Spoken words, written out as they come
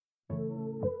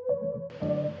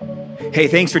Hey,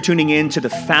 thanks for tuning in to the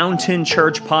Fountain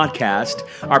Church podcast.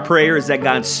 Our prayer is that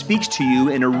God speaks to you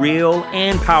in a real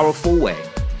and powerful way.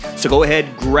 So go ahead,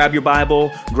 grab your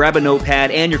Bible, grab a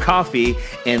notepad and your coffee,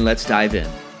 and let's dive in.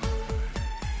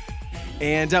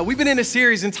 And we've been in a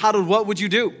series entitled, What Would You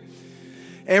Do?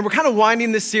 And we're kind of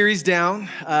winding this series down.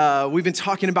 We've been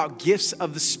talking about gifts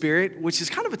of the Spirit, which is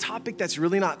kind of a topic that's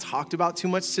really not talked about too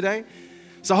much today.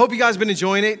 So I hope you guys have been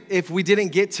enjoying it. If we didn't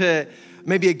get to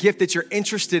maybe a gift that you're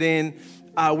interested in,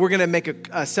 we're going to make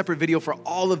a separate video for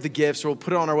all of the gifts, or we'll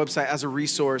put it on our website as a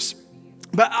resource.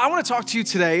 But I want to talk to you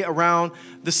today around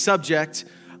the subject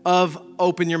of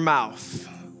open your mouth.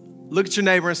 Look at your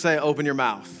neighbor and say, open your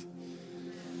mouth.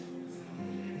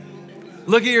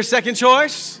 Look at your second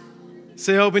choice,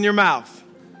 say, open your mouth.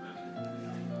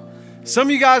 Some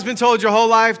of you guys have been told your whole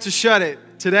life to shut it.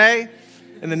 Today,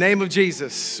 in the name of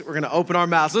Jesus, we're going to open our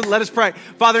mouths. Let us pray.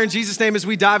 Father, in Jesus' name, as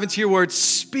we dive into your word,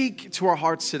 speak to our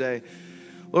hearts today.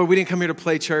 Lord, we didn't come here to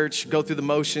play church, go through the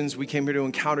motions. We came here to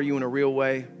encounter you in a real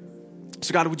way.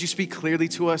 So God, would you speak clearly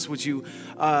to us? Would you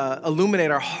illuminate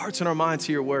our hearts and our minds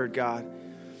to your word, God?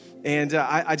 And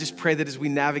I just pray that as we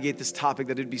navigate this topic,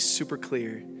 that it'd be super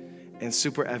clear and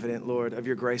super evident, Lord, of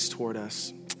your grace toward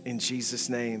us. In Jesus'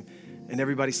 name. And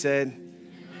everybody said,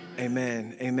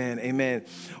 amen, amen, amen.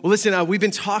 Well, listen, we've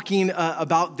been talking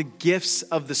about the gifts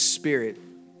of the Spirit.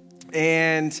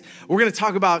 And we're going to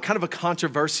talk about kind of a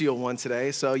controversial one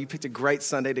today. So you picked a great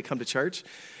Sunday to come to church.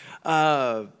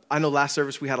 I know last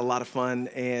service we had a lot of fun,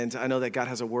 and I know that God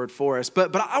has a word for us.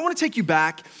 But I want to take you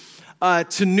back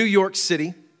to New York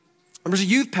City. There was a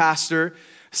youth pastor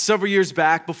several years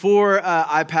back, before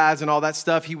iPads and all that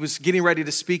stuff. He was getting ready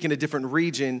to speak in a different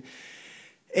region.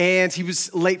 And he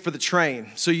was late for the train.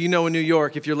 So you know in New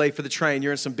York, if you're late for the train,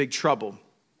 you're in some big trouble.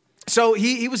 So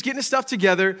he was getting his stuff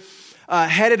together,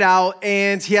 headed out,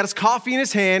 and he had his coffee in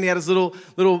his hand. He had his little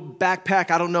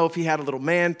backpack. I don't know if he had a little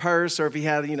man purse or if he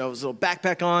had, his little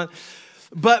backpack on.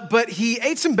 But he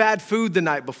ate some bad food the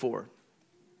night before.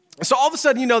 So all of a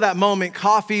sudden, that moment,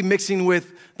 coffee mixing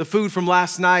with the food from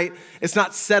last night, it's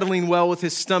not settling well with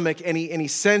his stomach, and he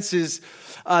senses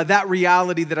that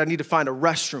reality that I need to find a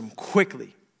restroom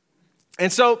quickly.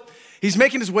 And so he's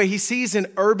making his way. He sees an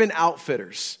Urban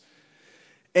Outfitters,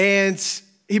 and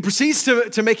he proceeds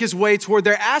to make his way toward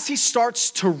there. As he starts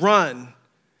to run,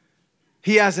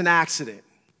 he has an accident.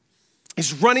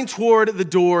 He's running toward the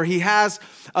door. He has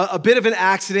a bit of an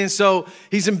accident, so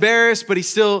he's embarrassed, but he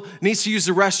still needs to use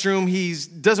the restroom. He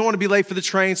doesn't want to be late for the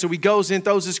train, so he goes in,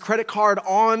 throws his credit card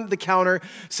on the counter,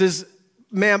 says,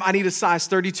 "Ma'am, I need a size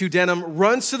 32 denim,"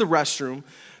 runs to the restroom,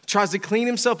 tries to clean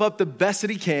himself up the best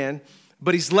that he can,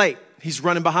 but he's late. He's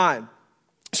running behind.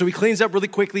 So he cleans up really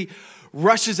quickly,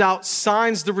 rushes out,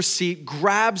 signs the receipt,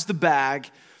 grabs the bag,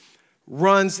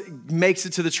 runs, makes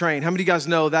it to the train. How many of you guys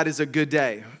know that is a good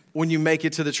day when you make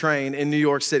it to the train in New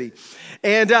York City?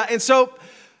 And so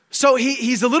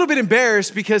he's a little bit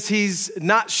embarrassed because he's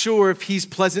not sure if he's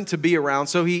pleasant to be around.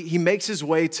 So he makes his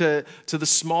way to the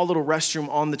small little restroom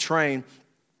on the train.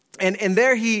 And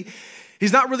there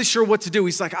he's not really sure what to do.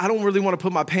 He's like, I don't really want to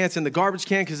put my pants in the garbage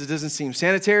can because it doesn't seem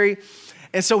sanitary.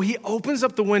 And so he opens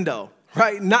up the window,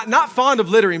 right? Not fond of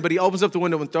littering, but he opens up the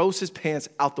window and throws his pants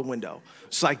out the window.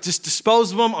 It's like, just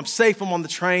dispose of them. I'm safe. I'm on the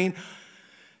train.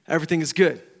 Everything is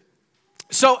good.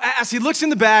 So as he looks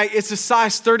in the bag, it's a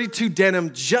size 32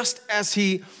 denim, just as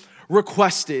he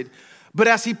requested. But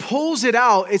as he pulls it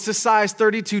out, it's a size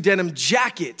 32 denim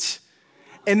jacket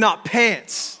and not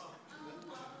pants.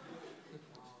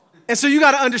 And so you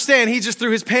got to understand, he just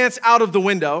threw his pants out of the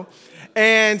window,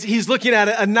 and he's looking at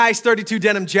a nice 32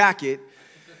 denim jacket.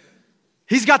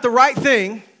 He's got the right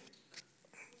thing,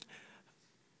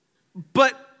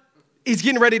 but he's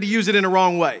getting ready to use it in the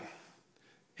wrong way.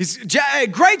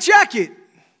 Great jacket.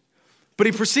 But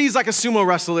he proceeds like a sumo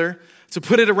wrestler to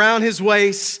put it around his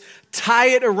waist, tie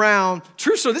it around.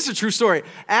 True story. This is a true story.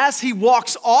 As he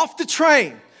walks off the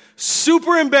train,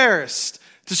 super embarrassed,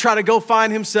 to try to go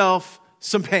find himself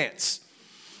some pants.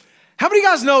 How many of you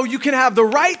guys know you can have the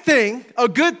right thing, a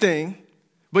good thing,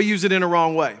 but use it in a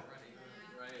wrong way?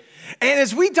 And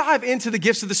as we dive into the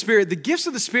gifts of the Spirit,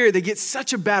 they get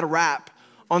such a bad rap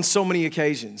on so many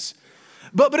occasions.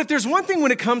 But if there's one thing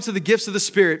when it comes to the gifts of the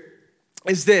Spirit,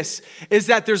 is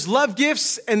that there's love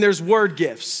gifts and there's word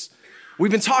gifts.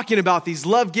 We've been talking about these.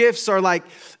 Love gifts are like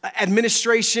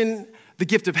administration, the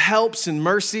gift of helps and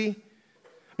mercy.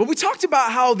 But we talked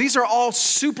about how these are all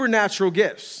supernatural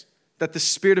gifts that the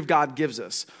Spirit of God gives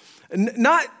us.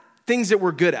 Not things that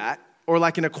we're good at or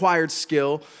like an acquired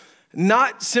skill.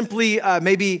 Not simply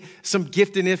maybe some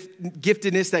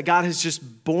giftedness that God has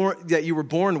that you were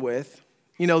born with.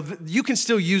 You can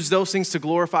still use those things to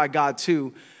glorify God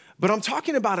too. But I'm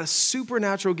talking about a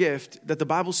supernatural gift that the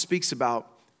Bible speaks about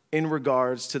in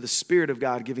regards to the Spirit of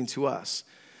God giving to us.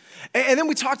 And then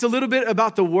we talked a little bit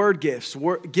about the word gifts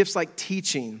like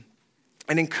teaching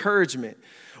and encouragement.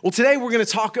 Well, today we're going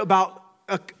to talk about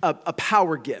a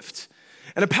power gift.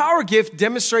 And a power gift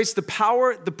demonstrates the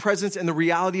power, the presence, and the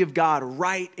reality of God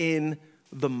right in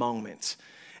the moment.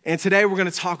 And today we're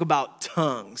going to talk about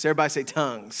tongues. Everybody say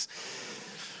tongues.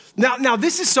 Now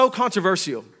this is so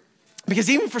controversial because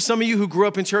even for some of you who grew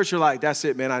up in church, you're like, that's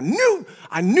it, man.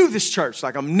 I knew this church.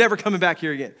 Like, I'm never coming back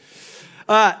here again.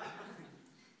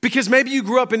 Because maybe you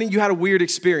grew up and you had a weird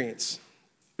experience.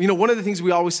 One of the things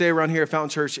we always say around here at Fountain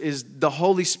Church is the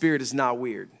Holy Spirit is not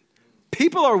weird.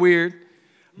 People are weird,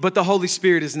 but the Holy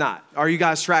Spirit is not. Are you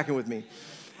guys tracking with me?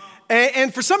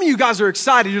 And for some of you guys are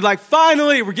excited. You're like,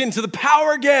 finally, we're getting to the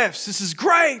power gifts. This is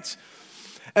great.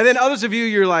 And then others of you,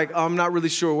 you're like, I'm not really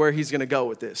sure where he's going to go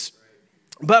with this.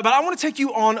 But I want to take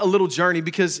you on a little journey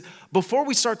because before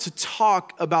we start to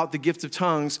talk about the gift of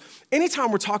tongues,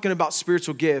 anytime we're talking about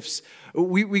spiritual gifts,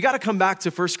 we got to come back to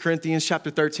 1 Corinthians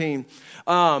chapter 13.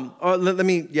 1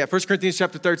 Corinthians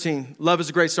chapter 13. Love is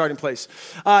a great starting place.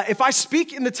 If I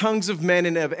speak in the tongues of men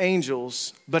and of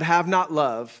angels, but have not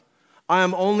love, I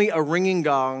am only a ringing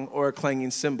gong or a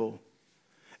clanging cymbal.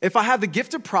 If I have the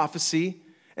gift of prophecy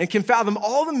and can fathom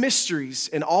all the mysteries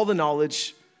and all the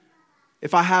knowledge,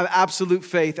 if I have absolute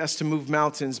faith as to move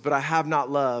mountains, but I have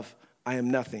not love, I am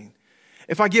nothing.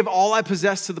 If I give all I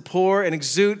possess to the poor and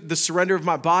exude the surrender of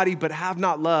my body, but have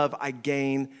not love, I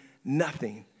gain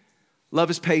nothing. Love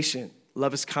is patient.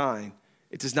 Love is kind.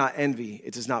 It does not envy.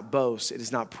 It does not boast. It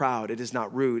is not proud. It is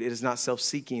not rude. It is not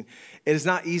self-seeking. It is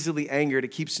not easily angered.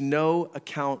 It keeps no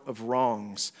account of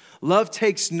wrongs. Love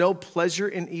takes no pleasure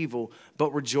in evil,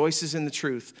 but rejoices in the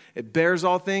truth. It bears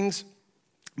all things,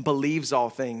 believes all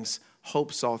things,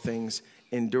 hopes all things,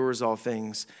 endures all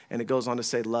things. And it goes on to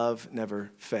say, love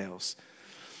never fails.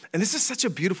 And this is such a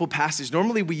beautiful passage.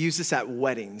 Normally we use this at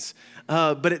weddings,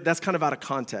 but that's kind of out of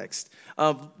context.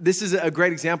 This is a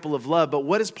great example of love, but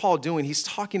what is Paul doing? He's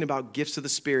talking about gifts of the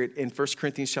Spirit in 1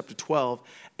 Corinthians chapter 12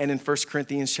 and in 1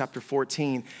 Corinthians chapter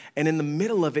 14. And in the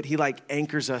middle of it, he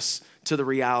anchors us to the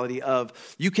reality of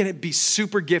you can be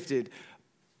super gifted,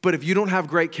 but if you don't have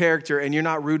great character and you're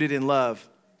not rooted in love,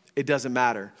 it doesn't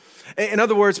matter. In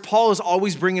other words, Paul is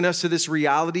always bringing us to this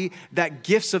reality that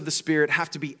gifts of the Spirit have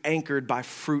to be anchored by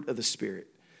fruit of the Spirit.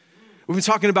 We've been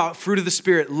talking about fruit of the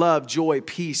Spirit, love, joy,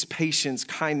 peace, patience,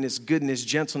 kindness, goodness,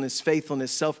 gentleness,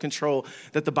 faithfulness, self-control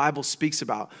that the Bible speaks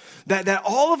about. That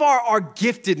all of our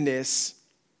giftedness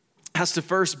has to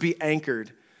first be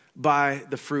anchored by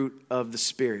the fruit of the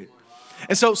Spirit.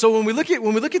 And so when we look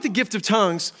at the gift of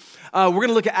tongues, we're going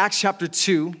to look at Acts chapter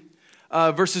 2.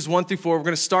 Verses 1 through 4. We're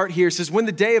going to start here. It says, when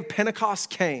the day of Pentecost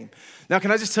came. Now, can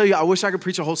I just tell you, I wish I could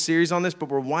preach a whole series on this, but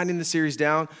we're winding the series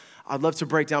down. I'd love to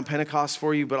break down Pentecost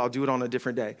for you, but I'll do it on a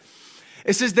different day.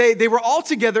 It says they were all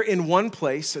together in one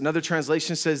place. Another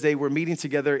translation says they were meeting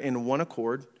together in one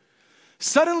accord.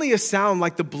 Suddenly a sound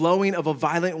like the blowing of a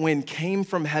violent wind came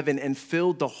from heaven and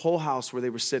filled the whole house where they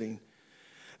were sitting.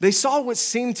 They saw what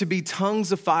seemed to be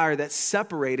tongues of fire that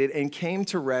separated and came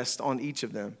to rest on each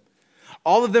of them.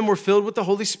 All of them were filled with the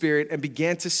Holy Spirit and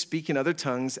began to speak in other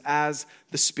tongues as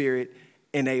the Spirit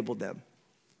enabled them.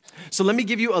 So let me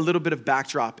give you a little bit of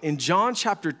backdrop. In John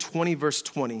chapter 20, verse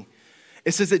 20,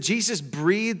 it says that Jesus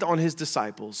breathed on his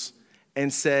disciples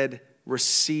and said,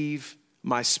 receive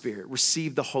my Spirit,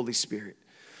 receive the Holy Spirit.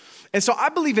 And so I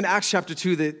believe in Acts chapter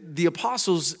 2 that the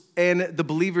apostles and the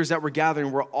believers that were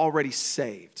gathering were already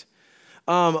saved.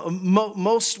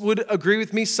 Most would agree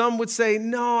with me. Some would say,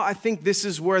 no, I think this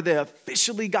is where they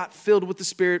officially got filled with the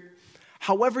Spirit.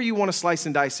 However you want to slice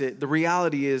and dice it, the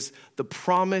reality is the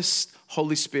promised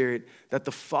Holy Spirit that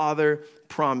the Father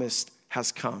promised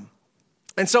has come.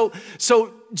 And so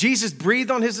Jesus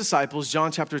breathed on his disciples.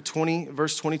 John chapter 20,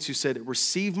 verse 22 said,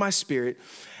 receive my Spirit.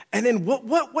 And then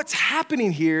what's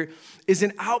happening here is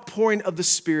an outpouring of the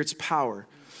Spirit's power.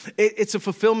 It's a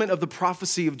fulfillment of the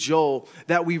prophecy of Joel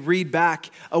that we read back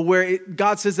where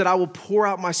God says that I will pour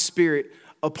out my Spirit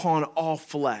upon all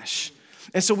flesh.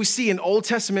 And so we see an Old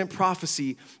Testament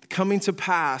prophecy coming to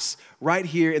pass right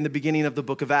here in the beginning of the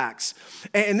book of Acts.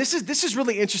 And this is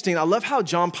really interesting. I love how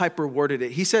John Piper worded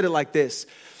it. He said it like this.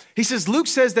 He says, Luke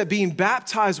says that being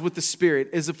baptized with the Spirit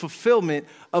is a fulfillment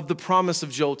of the promise of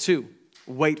Joel 2.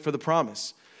 Wait for the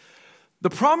promise.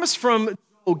 The promise from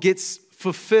Joel gets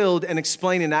fulfilled and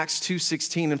explained in Acts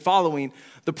 2:16 and following.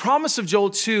 The promise of Joel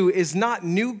 2 is not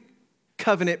new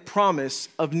covenant promise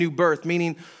of new birth,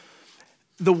 meaning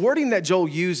the wording that Joel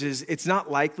uses, it's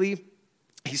not likely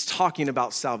he's talking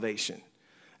about salvation.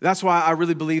 That's why I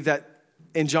really believe that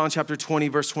in John chapter 20,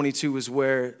 verse 22 is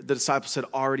where the disciples had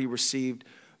already received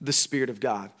the Spirit of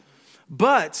God.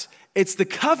 But it's the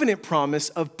covenant promise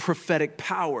of prophetic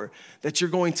power that you're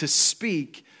going to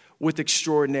speak with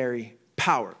extraordinary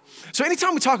power. So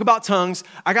anytime we talk about tongues,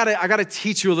 I gotta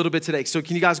teach you a little bit today. So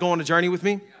can you guys go on a journey with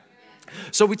me?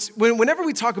 So whenever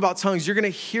we talk about tongues, you're gonna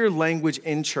hear language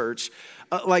in church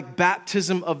like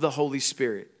baptism of the Holy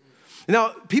Spirit. Now,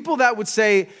 people that would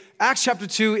say Acts chapter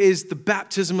 2 is the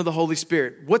baptism of the Holy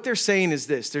Spirit, what they're saying is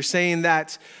this. They're saying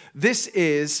that this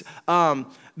is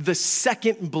the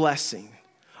second blessing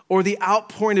or the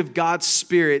outpouring of God's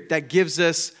Spirit that gives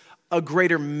us a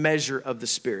greater measure of the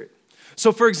Spirit.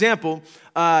 So, for example,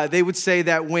 they would say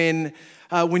that when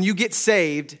you get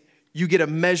saved, you get a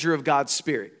measure of God's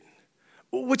Spirit,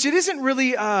 which it isn't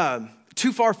really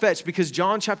too far-fetched because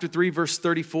John chapter 3, verse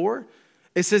 34,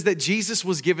 it says that Jesus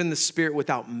was given the Spirit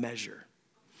without measure,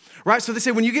 right? So they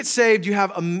say when you get saved, you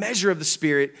have a measure of the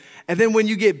Spirit, and then when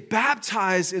you get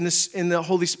baptized in the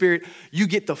Holy Spirit, you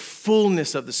get the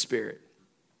fullness of the Spirit.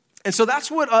 And so that's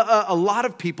what a lot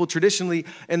of people traditionally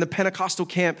in the Pentecostal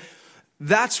camp,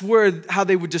 that's how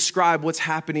they would describe what's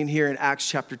happening here in Acts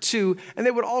chapter 2. And they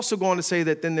would also go on to say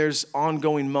that then there's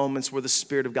ongoing moments where the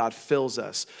Spirit of God fills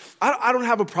us. I don't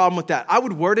have a problem with that. I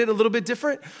would word it a little bit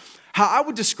different. How I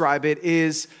would describe it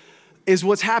is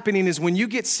what's happening is when you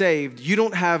get saved, you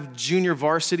don't have junior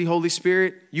varsity Holy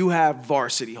Spirit, you have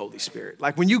varsity Holy Spirit.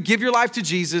 Like when you give your life to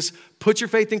Jesus, put your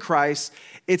faith in Christ,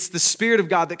 it's the Spirit of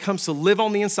God that comes to live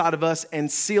on the inside of us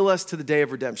and seal us to the day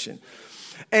of redemption.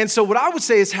 And so what I would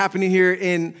say is happening here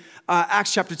in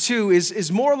Acts chapter 2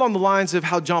 is more along the lines of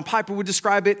how John Piper would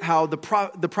describe it, how the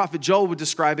prophet Joel would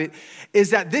describe it,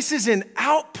 is that this is an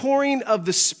outpouring of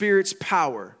the Spirit's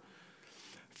power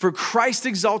for Christ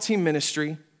exalting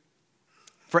ministry,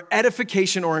 for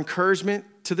edification or encouragement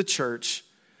to the church,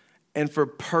 and for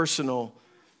personal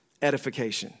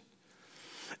edification.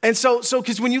 And so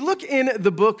because when you look in the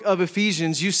book of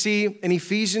Ephesians, you see in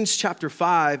Ephesians chapter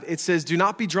 5, it says, do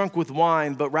not be drunk with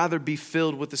wine, but rather be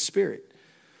filled with the Spirit.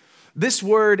 This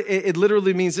word, it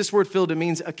literally means, this word filled, it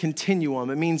means a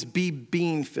continuum. It means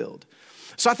being filled.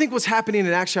 So I think what's happening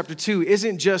in Acts chapter 2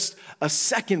 isn't just a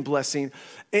second blessing.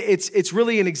 It's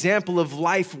really an example of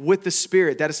life with the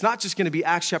Spirit, that it's not just going to be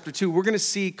Acts chapter 2. We're going to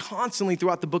see constantly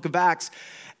throughout the book of Acts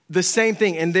the same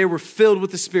thing. And they were filled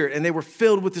with the Spirit, and they were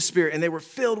filled with the Spirit, and they were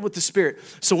filled with the Spirit.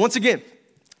 So once again,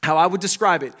 how I would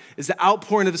describe it is the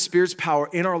outpouring of the Spirit's power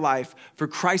in our life for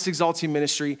Christ exalting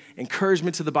ministry,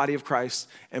 encouragement to the body of Christ,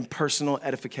 and personal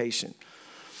edification.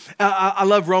 I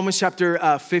love Romans chapter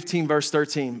 15, verse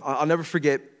 13. I'll never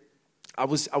forget. I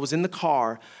was in the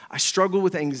car. I struggled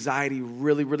with anxiety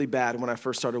really, really bad when I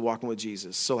first started walking with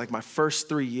Jesus. So like my first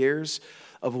 3 years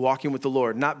of walking with the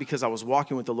Lord, not because I was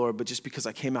walking with the Lord, but just because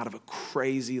I came out of a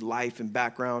crazy life and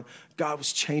background. God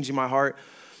was changing my heart,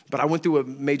 but I went through a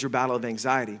major battle of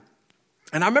anxiety.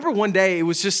 And I remember one day, it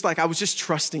was just like, I was just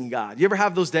trusting God. You ever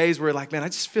have those days where like, man, I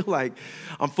just feel like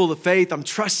I'm full of faith. I'm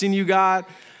trusting you, God.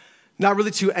 Not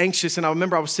really too anxious. And I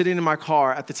remember I was sitting in my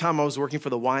car. At the time, I was working for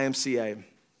the YMCA.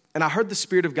 And I heard the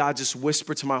Spirit of God just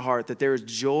whisper to my heart that there is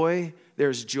joy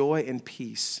and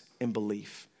peace in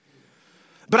belief.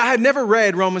 But I had never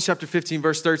read Romans chapter 15,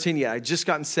 verse 13 yet. I had just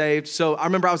gotten saved. So I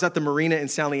remember I was at the marina in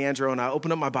San Leandro, and I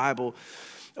opened up my Bible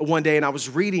one day, and I was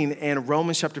reading, and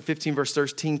Romans chapter 15, verse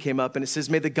 13 came up, and it says,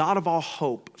 may the God of all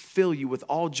hope fill you with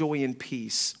all joy and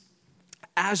peace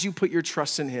as you put your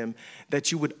trust in him,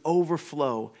 that you would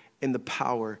overflow in the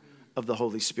power of the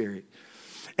Holy Spirit.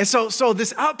 And so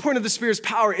this outpouring of the Spirit's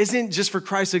power isn't just for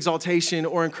Christ's exaltation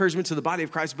or encouragement to the body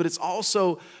of Christ, but it's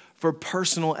also for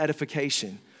personal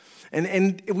edification.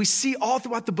 And we see all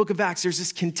throughout the book of Acts, there's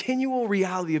this continual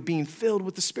reality of being filled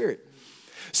with the Spirit.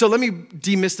 So let me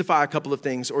demystify a couple of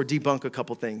things or debunk a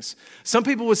couple things. Some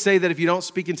people would say that if you don't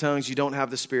speak in tongues, you don't have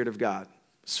the Spirit of God.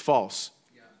 It's false.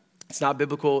 It's not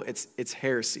biblical. It's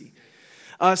heresy.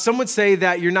 Some would say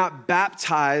that you're not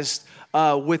baptized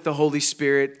with the Holy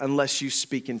Spirit unless you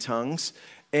speak in tongues.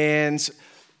 And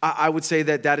I would say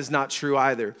that that is not true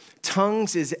either.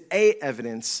 Tongues is a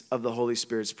evidence of the Holy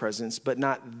Spirit's presence, but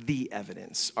not the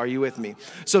evidence. Are you with me?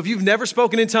 So if you've never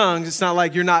spoken in tongues, it's not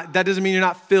like that doesn't mean you're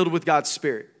not filled with God's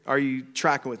Spirit. Are you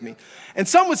tracking with me? And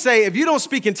some would say if you don't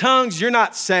speak in tongues, you're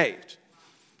not saved.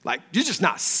 Like, you're just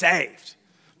not saved.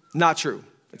 Not true.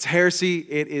 It's heresy.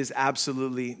 It is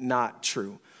absolutely not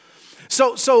true.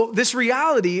 So this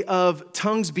reality of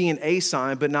tongues being a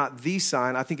sign, but not the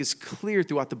sign, I think is clear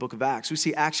throughout the book of Acts. We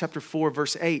see Acts chapter 4,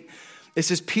 verse 8. It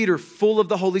says, Peter, full of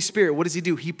the Holy Spirit, what does he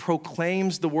do? He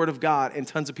proclaims the word of God, and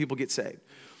tons of people get saved.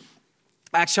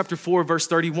 Acts chapter 4, verse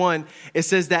 31, it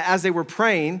says that as they were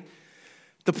praying,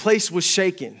 the place was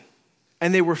shaken,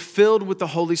 and they were filled with the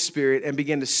Holy Spirit and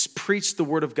began to preach the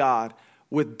word of God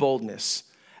with boldness.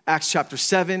 Acts chapter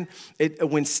 7,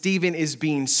 when Stephen is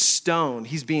being stoned,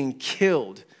 he's being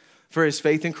killed for his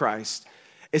faith in Christ.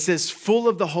 It says, full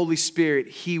of the Holy Spirit,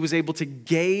 he was able to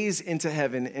gaze into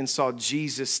heaven and saw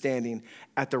Jesus standing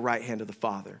at the right hand of the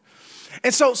Father.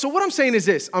 And so what I'm saying is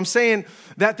this. I'm saying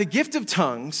that the gift of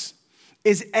tongues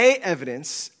is a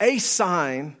evidence, a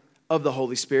sign of the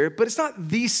Holy Spirit, but it's not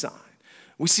the sign.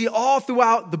 We see all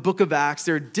throughout the book of Acts,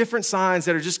 there are different signs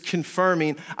that are just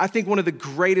confirming. I think one of the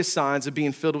greatest signs of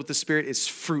being filled with the Spirit is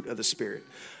fruit of the Spirit.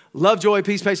 Love, joy,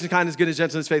 peace, patience, kindness, goodness,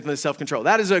 gentleness, faithfulness, self-control.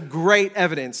 That is a great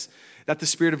evidence that the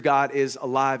Spirit of God is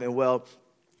alive and well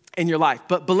in your life.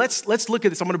 But let's look at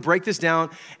this. I'm going to break this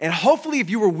down. And hopefully if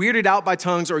you were weirded out by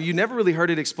tongues or you never really heard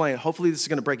it explained, hopefully this is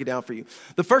going to break it down for you.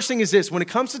 The first thing is this. When it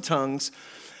comes to tongues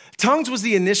was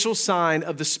the initial sign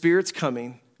of the Spirit's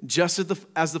coming, just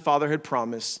as the Father had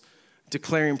promised,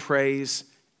 declaring praise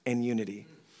and unity.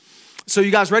 So you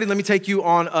guys ready? Let me take you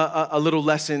on a little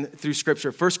lesson through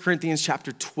Scripture. 1 Corinthians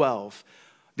chapter 12.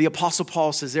 The Apostle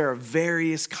Paul says there are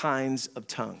various kinds of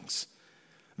tongues.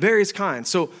 Various kinds.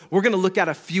 So we're going to look at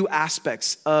a few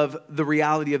aspects of the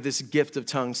reality of this gift of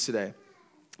tongues today.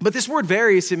 But this word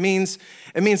various, it means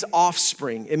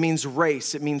offspring. It means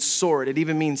race. It means sort. It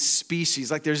even means species.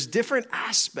 Like there's different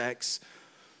aspects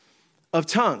of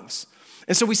tongues.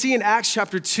 And so we see in Acts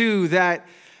chapter 2 that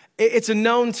it's a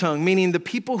known tongue, meaning the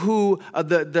people who,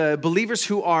 the believers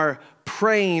who are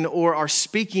praying or are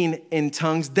speaking in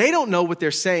tongues, they don't know what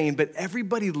they're saying, but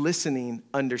everybody listening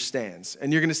understands.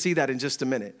 And you're going to see that in just a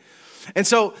minute. And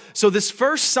so this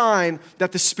first sign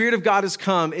that the Spirit of God has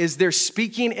come is they're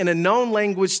speaking in a known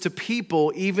language to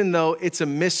people, even though it's a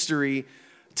mystery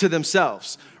to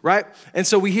themselves, right? And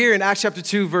so we hear in Acts chapter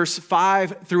 2, verse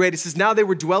 5 through 8, it says, now they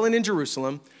were dwelling in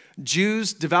Jerusalem,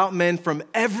 Jews, devout men from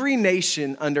every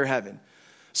nation under heaven.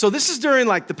 So this is during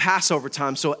like the Passover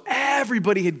time. So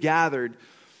everybody had gathered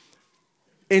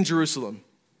in Jerusalem.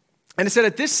 And it said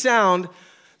at this sound,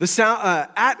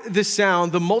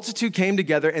 the multitude came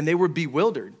together and they were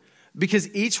bewildered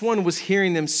because each one was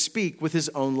hearing them speak with his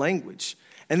own language.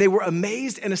 And they were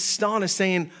amazed and astonished,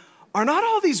 saying, are not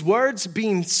all these words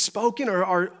being spoken,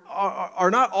 or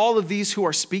are not all of these who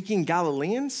are speaking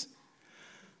Galileans?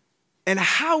 And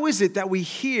how is it that we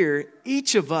hear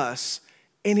each of us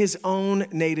in his own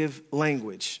native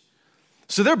language?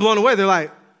 So they're blown away. They're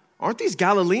like, aren't these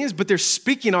Galileans? But they're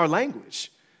speaking our language.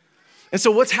 And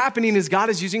so what's happening is God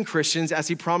is using Christians, as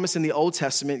he promised in the Old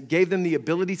Testament, gave them the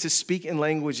ability to speak in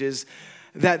languages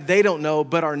that they don't know,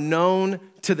 but are known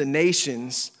to the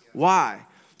nations. Why?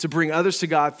 To bring others to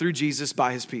God through Jesus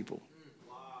by his people.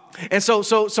 And so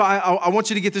I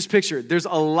want you to get this picture. There's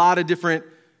a lot of different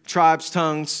tribes,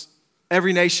 tongues,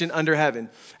 every nation under heaven.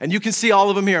 And you can see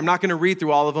all of them here. I'm not going to read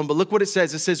through all of them, but look what it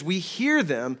says. It says, we hear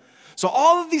them. So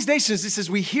all of these nations, it says,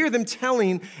 we hear them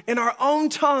telling in our own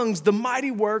tongues the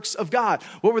mighty works of God.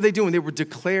 What were they doing? They were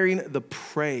declaring the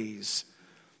praise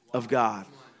of God.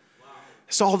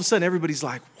 So all of a sudden, everybody's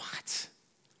like, what?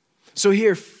 So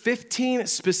here, 15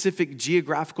 specific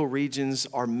geographical regions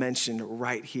are mentioned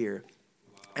right here,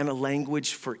 and a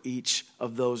language for each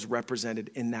of those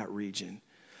represented in that region.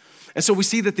 And so we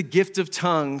see that the gift of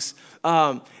tongues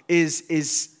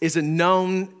is a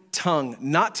known tongue,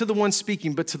 not to the one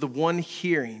speaking, but to the one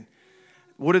hearing.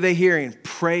 What are they hearing?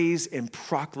 Praise and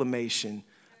proclamation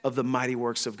of the mighty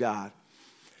works of God.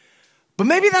 But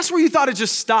maybe that's where you thought it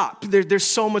just stopped. There's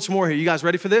so much more here. You guys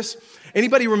ready for this?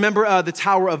 Anybody remember the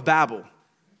Tower of Babel?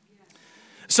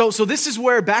 So this is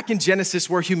where back in Genesis,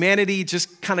 where humanity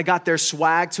just kind of got their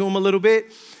swag to them a little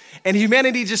bit. And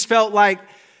humanity just felt like,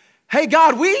 hey,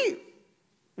 God,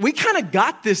 we kind of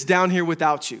got this down here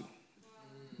without you.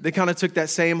 They kind of took that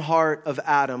same heart of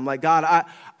Adam. Like, God,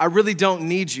 I really don't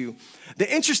need you.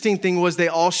 The interesting thing was they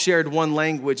all shared one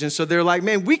language. And so they're like,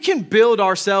 man, we can build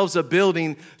ourselves a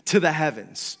building to the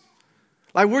heavens.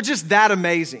 Like, we're just that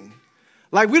amazing.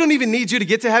 Like, we don't even need you to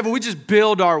get to heaven. We just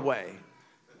build our way.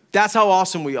 That's how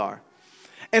awesome we are.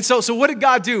 And so what did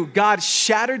God do? God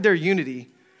shattered their unity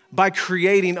by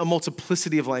creating a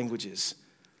multiplicity of languages.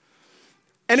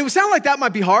 And it would sound like that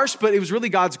might be harsh, but it was really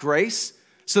God's grace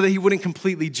so that he wouldn't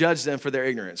completely judge them for their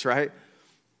ignorance, right?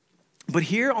 But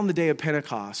here on the day of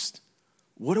Pentecost,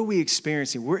 what are we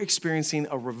experiencing? We're experiencing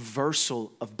a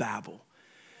reversal of Babel.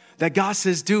 That God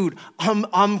says, dude,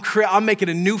 I'm making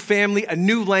a new family, a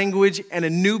new language, and a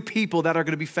new people that are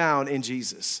going to be found in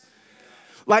Jesus.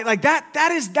 Like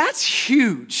that's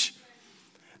huge.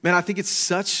 Man, I think it's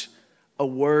such a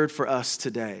word for us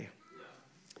today.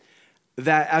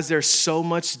 that as there's so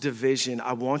much division,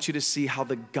 I want you to see how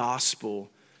the gospel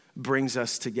brings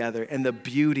us together and the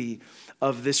beauty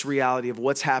of this reality of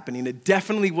what's happening. It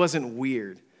definitely wasn't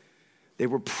weird. They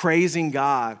were praising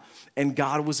God, and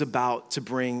God was about to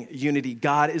bring unity.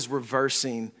 God is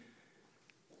reversing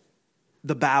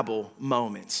the Babel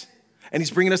moment, and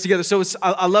he's bringing us together. So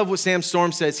I love what Sam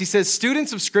Storm says. He says,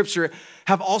 students of Scripture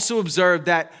have also observed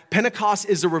that Pentecost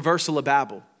is a reversal of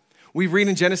Babel. We read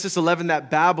in Genesis 11 that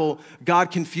Babel,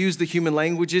 God confused the human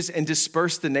languages and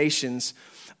dispersed the nations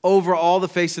over all the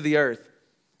face of the earth.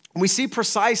 We see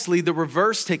precisely the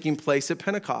reverse taking place at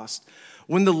Pentecost,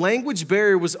 when the language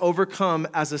barrier was overcome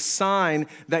as a sign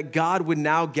that God would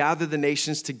now gather the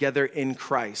nations together in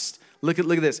Christ. Look at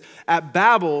this. At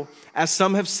Babel, as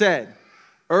some have said,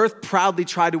 earth proudly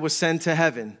tried to ascend to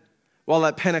heaven, while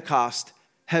at Pentecost,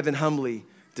 heaven humbly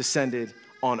descended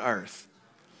on earth.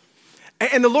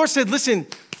 And the Lord said, listen,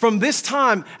 from this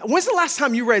time, when's the last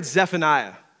time you read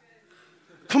Zephaniah?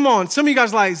 Come on, some of you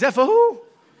guys are like, Zeph who?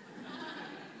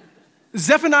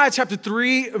 Zephaniah chapter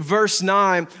 3, verse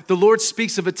 9, the Lord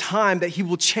speaks of a time that he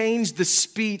will change the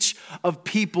speech of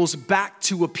peoples back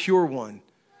to a pure one.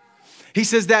 He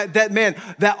says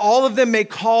that all of them may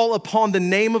call upon the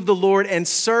name of the Lord and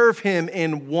serve him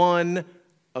in one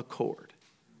accord.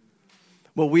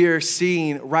 What we are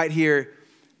seeing right here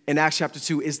in Acts chapter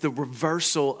 2 is the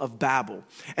reversal of Babel.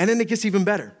 And then it gets even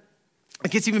better.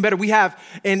 It gets even better. We have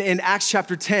in Acts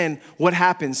chapter 10, what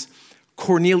happens?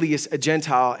 Cornelius, a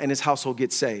Gentile, and his household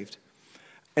gets saved.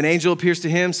 An angel appears to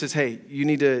him, says, hey, you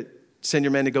need to send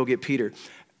your men to go get Peter.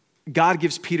 God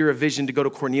gives Peter a vision to go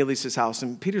to Cornelius' house.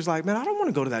 And Peter's like, man, I don't want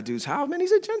to go to that dude's house. Man,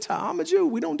 he's a Gentile. I'm a Jew.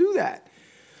 We don't do that.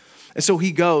 And so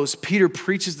he goes. Peter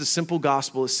preaches the simple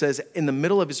gospel. It says in the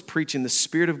middle of his preaching, the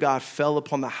Spirit of God fell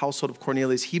upon the household of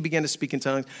Cornelius. He began to speak in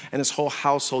tongues, and his whole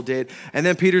household did. And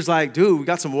then Peter's like, dude, we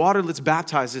got some water. Let's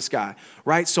baptize this guy,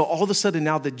 right? So all of a sudden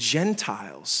now the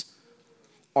Gentiles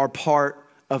are part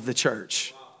of the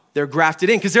church. They're grafted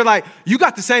in because they're like, you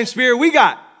got the same spirit we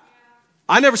got.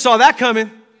 I never saw that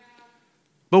coming,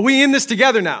 but we in this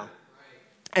together now.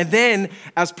 And then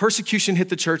as persecution hit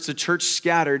the church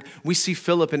scattered. We see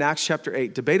Philip in Acts chapter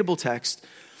 8, debatable text,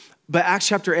 but Acts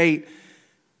chapter 8,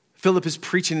 Philip is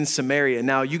preaching in Samaria.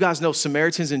 Now you guys know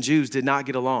Samaritans and Jews did not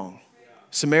get along.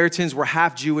 Samaritans were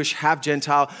half Jewish, half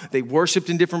Gentile. They worshiped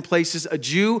in different places. A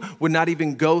Jew would not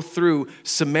even go through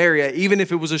Samaria, even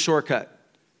if it was a shortcut.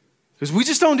 Because we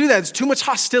just don't do that. It's too much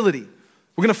hostility.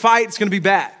 We're going to fight. It's going to be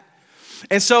bad.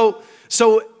 And so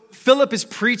Philip is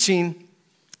preaching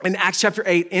in Acts chapter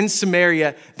 8 in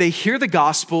Samaria. They hear the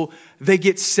gospel. They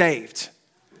get saved.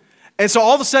 And so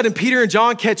all of a sudden, Peter and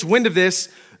John catch wind of this.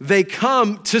 They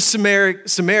come to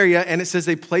Samaria, and it says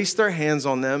they placed their hands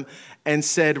on them and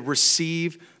said,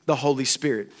 receive the Holy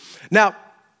Spirit. Now,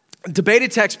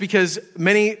 debated text because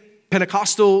many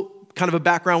Pentecostal kind of a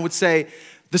background would say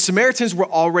the Samaritans were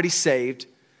already saved.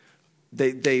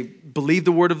 They believed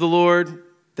the word of the Lord.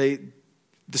 The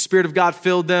Spirit of God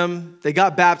filled them. They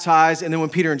got baptized. And then when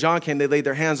Peter and John came, they laid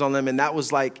their hands on them. And that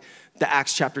was like the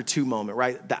Acts chapter 2 moment,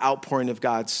 right? The outpouring of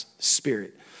God's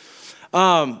Spirit.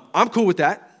 I'm cool with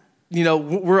that. You know,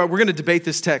 we're going to debate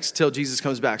this text till Jesus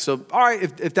comes back. So, all right,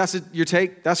 if that's your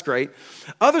take, that's great.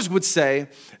 Others would say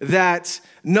that,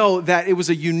 no, that it was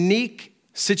a unique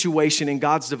situation in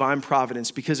God's divine providence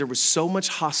because there was so much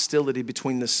hostility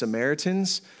between the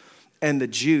Samaritans and the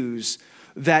Jews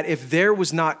that if there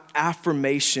was not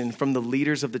affirmation from the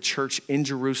leaders of the church in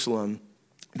Jerusalem,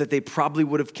 that they probably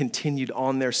would have continued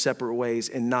on their separate ways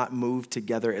and not moved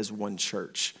together as one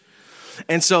church.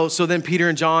 And so then Peter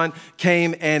and John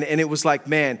came and it was like,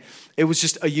 man, it was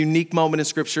just a unique moment in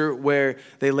Scripture where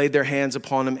they laid their hands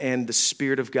upon him and the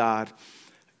Spirit of God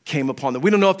came upon them. We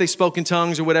don't know if they spoke in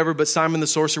tongues or whatever, but Simon the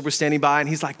sorcerer was standing by and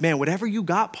he's like, man, whatever you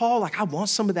got, Paul, like I want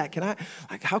some of that.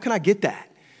 How can I get that?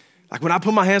 Like when I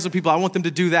put my hands on people, I want them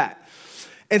to do that.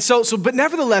 And but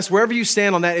nevertheless, wherever you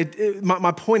stand on that,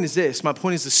 my point is this. My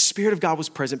point is the Spirit of God was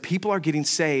present. People are getting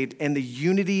saved and the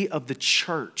unity of the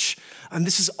church. And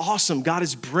this is awesome. God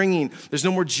is bringing, there's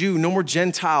no more Jew, no more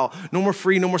Gentile, no more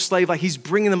free, no more slave. Like he's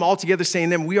bringing them all together saying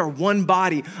them, we are one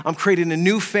body. I'm creating a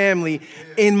new family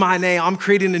in my name. I'm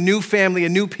creating a new family, a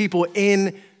new people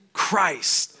in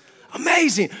Christ.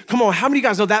 Amazing. Come on. How many of you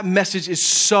guys know that message is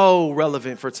so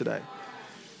relevant for today?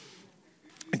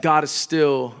 God is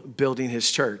still building his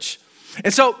church.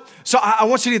 And so I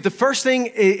want you to get, the first thing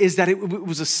is that it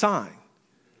was a sign.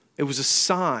 It was a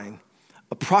sign,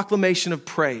 a proclamation of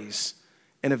praise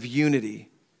and of unity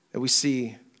that we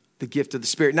see the gift of the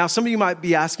Spirit. Now, some of you might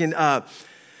be asking, I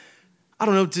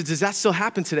don't know, does that still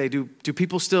happen today? Do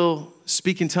people still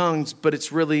speak in tongues, but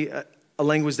it's really a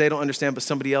language they don't understand, but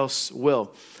somebody else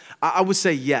will? I would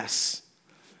say yes,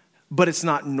 but it's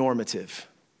not normative.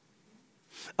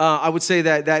 I would say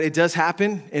that it does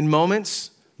happen in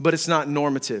moments, but it's not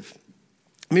normative.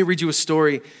 Let me read you a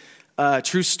story,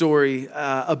 true story,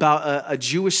 about a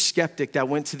Jewish skeptic that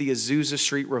went to the Azusa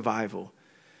Street revival.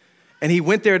 And he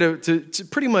went there to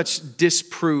pretty much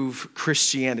disprove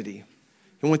Christianity.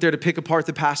 He went there to pick apart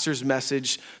the pastor's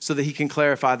message so that he can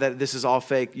clarify that this is all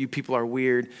fake, you people are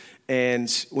weird,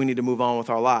 and we need to move on with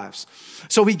our lives.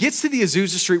 So he gets to the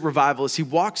Azusa Street revival. As he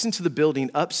walks into the building,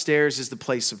 upstairs is the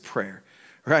place of prayer,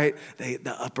 right?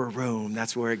 The upper room,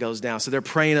 that's where it goes down. So they're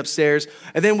praying upstairs.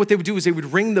 And then what they would do is they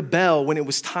would ring the bell when it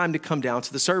was time to come down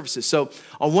to the services. So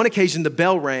on one occasion, the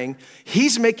bell rang.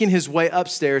 He's making his way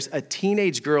upstairs. A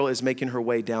teenage girl is making her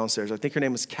way downstairs. I think her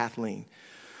name was Kathleen.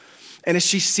 And as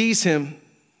she sees him,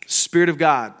 Spirit of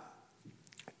God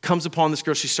comes upon this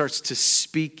girl. She starts to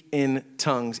speak in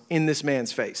tongues in this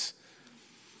man's face.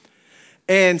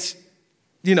 And,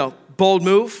 bold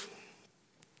move.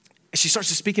 She starts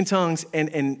to speak in tongues,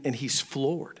 and he's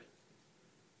floored.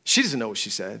 She doesn't know what she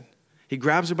said. He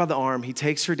grabs her by the arm. He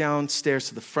takes her downstairs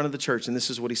to the front of the church, and this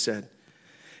is what he said.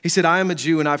 He said, I am a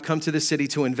Jew, and I've come to this city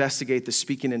to investigate the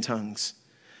speaking in tongues.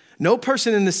 No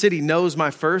person in the city knows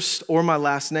my first or my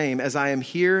last name, as I am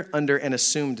here under an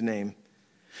assumed name.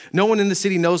 No one in the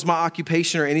city knows my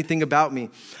occupation or anything about me.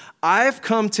 I've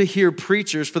come to hear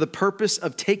preachers for the purpose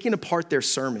of taking apart their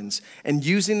sermons and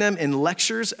using them in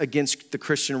lectures against the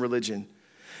Christian religion.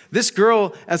 This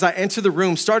girl, as I entered the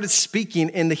room, started speaking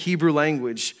in the Hebrew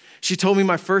language. She told me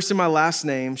my first and my last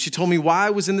name. She told me why I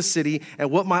was in the city and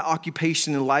what my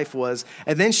occupation in life was.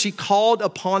 And then she called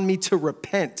upon me to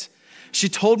repent. She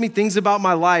told me things about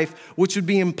my life which would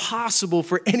be impossible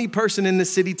for any person in the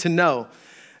city to know.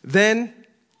 Then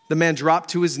the man dropped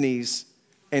to his knees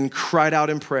and cried out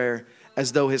in prayer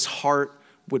as though his heart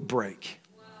would break.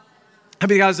 How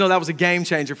many of you guys know that was a game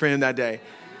changer for him that day?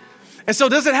 And so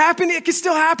does it happen? It can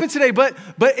still happen today, but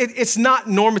it's not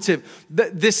normative.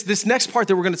 This next part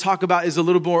that we're going to talk about is a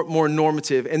little more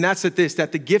normative, and that's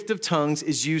that the gift of tongues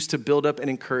is used to build up and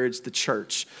encourage the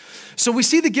church. So we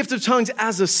see the gift of tongues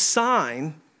as a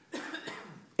sign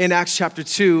in Acts chapter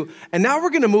 2, and now we're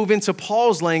going to move into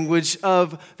Paul's language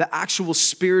of the actual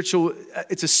spiritual,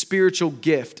 it's a spiritual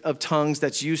gift of tongues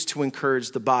that's used to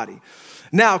encourage the body.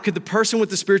 Now, could the person with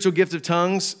the spiritual gift of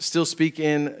tongues still speak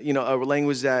in, a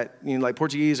language that, like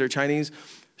Portuguese or Chinese?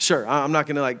 Sure, I'm not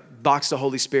going to box the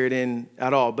Holy Spirit in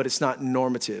at all, but it's not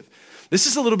normative. This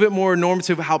is a little bit more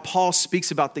normative how Paul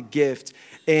speaks about the gift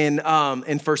in 1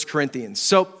 Corinthians.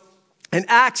 So in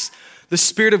Acts, the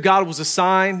Spirit of God was a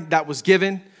sign that was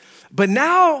given, but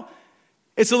now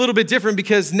it's a little bit different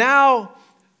because now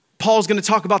Paul's going to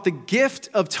talk about the gift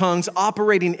of tongues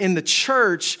operating in the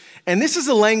church, and this is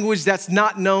a language that's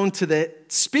not known to the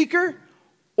speaker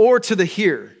or to the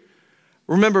hearer.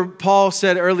 Remember, Paul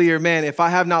said earlier, man, if I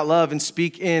have not love and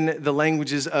speak in the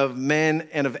languages of men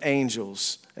and of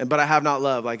angels, but I have not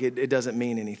love, it doesn't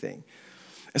mean anything.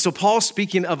 And so Paul's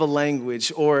speaking of a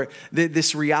language or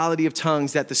this reality of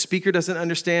tongues that the speaker doesn't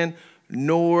understand,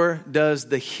 nor does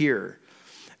the hearer.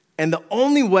 And the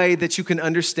only way that you can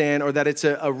understand or that it's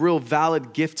a real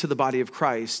valid gift to the body of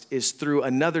Christ is through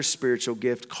another spiritual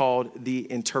gift called the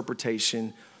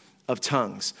interpretation of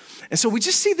tongues. And so we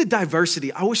just see the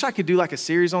diversity. I wish I could do a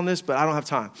series on this, but I don't have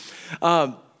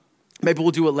time. Maybe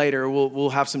we'll do it later. We'll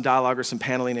have some dialogue or some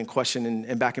paneling and question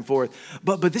and back and forth.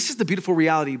 But this is the beautiful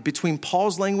reality between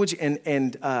Paul's language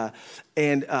and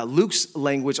Luke's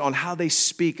language on how they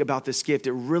speak about this gift.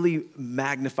 It really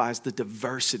magnifies the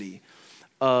diversity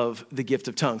of the gift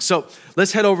of tongues. So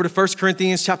let's head over to 1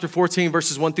 Corinthians chapter 14,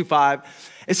 verses 1 through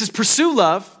 5. It says, pursue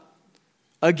love.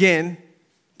 Again,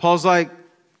 Paul's like,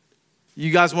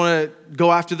 you guys want to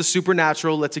go after the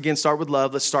supernatural. Let's again start with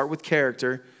love. Let's start with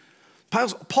character.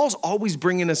 Paul's always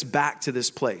bringing us back to this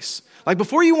place.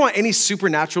 Before you want any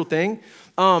supernatural thing,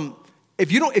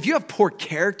 if you have poor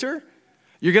character,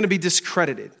 you're going to be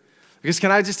discredited. Because can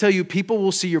I just tell you, people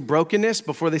will see your brokenness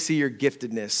before they see your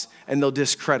giftedness, and they'll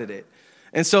discredit it.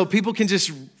 And so people can just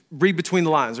read between the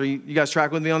lines. Are you guys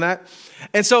tracking with me on that?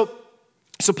 And so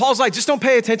Paul's like, just don't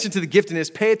pay attention to the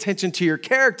giftedness, pay attention to your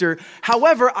character.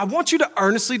 However, I want you to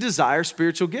earnestly desire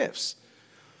spiritual gifts.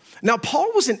 Now,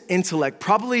 Paul was an intellect,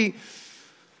 probably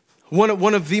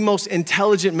one of the most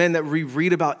intelligent men that we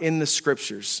read about in the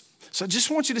scriptures. So I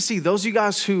just want you to see, those of you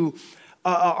guys who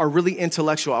are really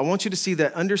intellectual, I want you to see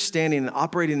that understanding and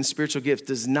operating in spiritual gifts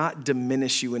does not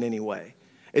diminish you in any way.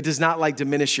 It does not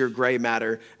diminish your gray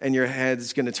matter and your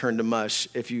head's going to turn to mush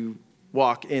if you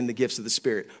walk in the gifts of the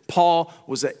Spirit. Paul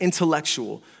was an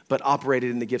intellectual, but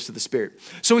operated in the gifts of the Spirit.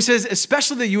 So he says,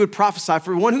 especially that you would prophesy,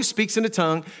 for one who speaks in a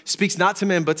tongue speaks not to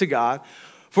men, but to God,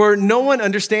 for no one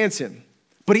understands him,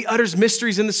 but he utters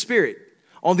mysteries in the Spirit.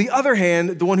 On the other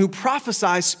hand, the one who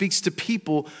prophesies speaks to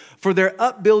people for their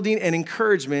upbuilding and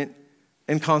encouragement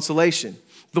and consolation.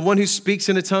 The one who speaks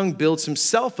in a tongue builds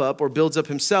himself up or builds up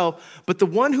himself, but the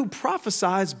one who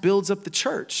prophesies builds up the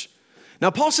church.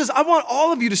 Now, Paul says, I want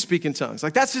all of you to speak in tongues.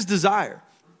 Like, that's his desire.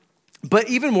 But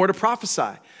even more to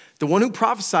prophesy. The one who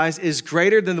prophesies is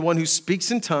greater than the one who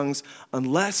speaks in tongues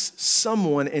unless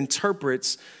someone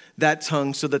interprets that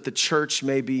tongue so that the church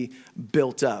may be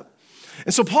built up.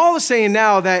 And so Paul is saying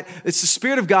now that it's the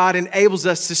Spirit of God enables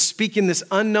us to speak in this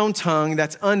unknown tongue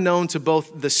that's unknown to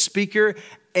both the speaker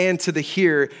and to the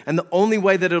hearer. And the only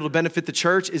way that it'll benefit the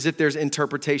church is if there's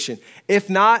interpretation. If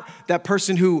not, that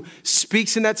person who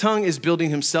speaks in that tongue is building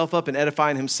himself up and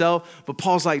edifying himself. But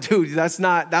Paul's like, dude, that's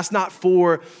not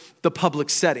for the public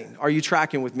setting. Are you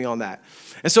tracking with me on that?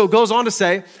 And so it goes on to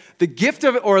say, the gift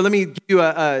of, or let me give you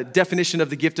a definition of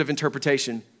the gift of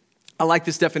interpretation. I like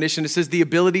this definition. It says the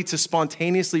ability to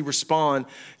spontaneously respond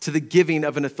to the giving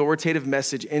of an authoritative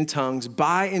message in tongues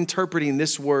by interpreting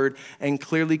this word and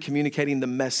clearly communicating the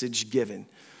message given.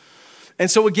 And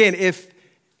so again, if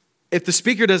the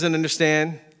speaker doesn't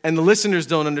understand and the listeners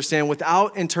don't understand,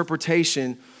 without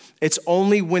interpretation, it's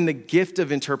only when the gift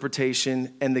of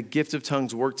interpretation and the gift of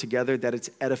tongues work together that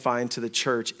it's edifying to the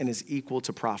church and is equal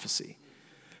to prophecy,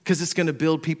 because it's going to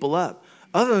build people up.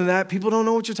 Other than that, people don't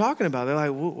know what you're talking about. They're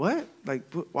like, what?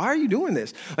 Like, why are you doing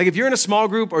this? Like, if you're in a small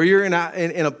group or you're in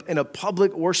a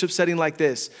public worship setting like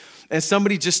this, and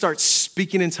somebody just starts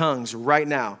speaking in tongues right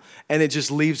now, and it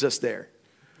just leaves us there,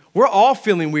 we're all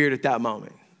feeling weird at that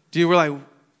moment. We're like,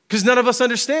 because none of us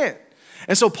understand.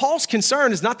 And so Paul's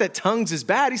concern is not that tongues is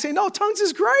bad. He's saying, no, tongues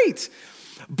is great.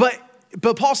 But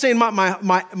Paul's saying my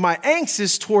angst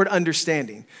is toward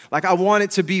understanding. Like, I want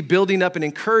it to be building up and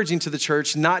encouraging to the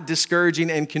church, not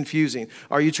discouraging and confusing.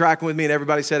 Are you tracking with me? And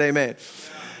everybody said amen.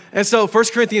 And so 1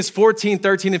 Corinthians 14,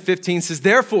 13, and 15 says,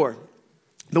 therefore,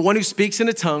 the one who speaks in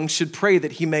a tongue should pray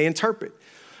that he may interpret.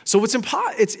 So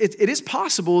it is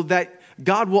possible that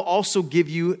God will also give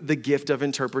you the gift of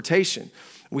interpretation.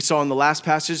 We saw in the last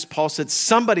passage, Paul said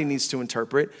somebody needs to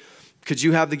interpret. Could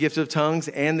you have the gift of tongues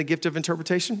and the gift of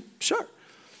interpretation? Sure.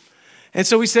 And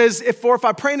so he says, if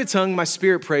I pray in a tongue, my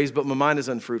spirit prays, but my mind is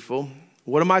unfruitful,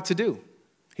 what am I to do?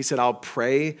 He said, I'll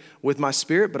pray with my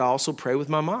spirit, but I also pray with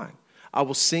my mind. I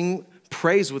will sing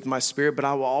praise with my spirit, but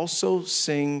I will also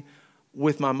sing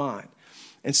with my mind.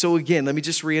 And so again, let me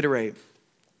just reiterate.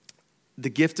 The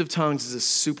gift of tongues is a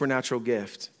supernatural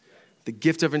gift. The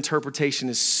gift of interpretation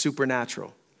is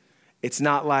supernatural. It's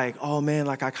not like, oh man,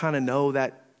 like I kind of know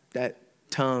that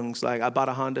tongues, like I bought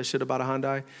a Honda, should have bought a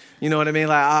Hyundai. You know what I mean?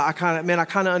 Like I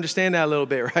kind of understand that a little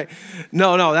bit, right?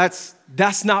 No,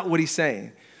 that's not what he's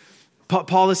saying.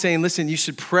 Paul is saying, listen, you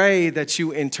should pray that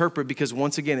you interpret, because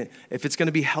once again, if it's going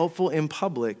to be helpful in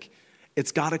public,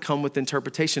 it's got to come with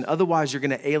interpretation. Otherwise, you're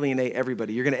going to alienate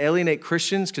everybody. You're going to alienate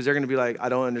Christians because they're going to be like, I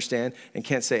don't understand, and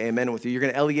can't say amen with you. You're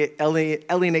going to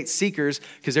alienate seekers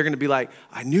because they're going to be like,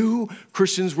 I knew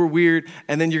Christians were weird.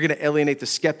 And then you're going to alienate the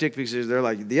skeptic because they're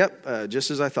like, yep,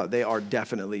 just as I thought. They are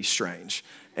definitely strange,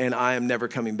 and I am never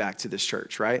coming back to this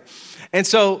church, right? And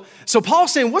so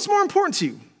Paul's saying, what's more important to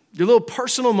you? Your little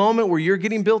personal moment where you're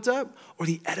getting built up, or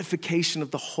the edification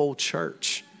of the whole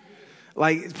church?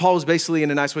 Like, Paul was basically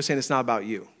in a nice way saying it's not about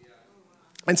you.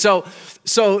 And so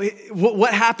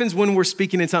what happens when we're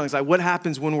speaking in tongues? Like, what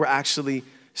happens when we're actually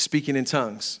speaking in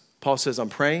tongues? Paul says, I'm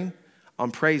praying,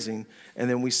 I'm praising, and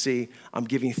then we see I'm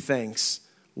giving thanks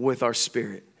with our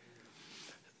spirit.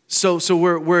 So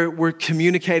we're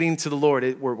communicating to the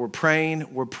Lord. We're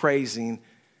praying, we're praising,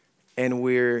 and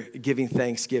we're giving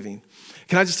thanksgiving.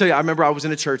 Can I just tell you, I remember I was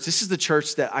in a church. This is the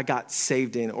church that I got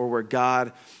saved in, or where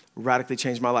God radically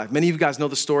changed my life. Many of you guys know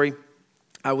the story.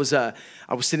 I was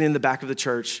sitting in the back of the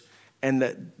church, and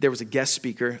there was a guest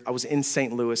speaker. I was in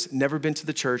St. Louis, never been to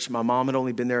the church. My mom had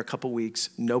only been there a couple weeks.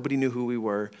 Nobody knew who we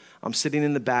were. I'm sitting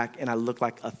in the back, and I looked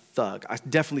like a thug. I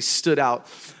definitely stood out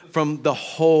from the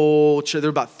whole church. There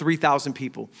were about 3,000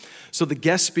 people. So the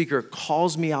guest speaker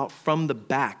calls me out from the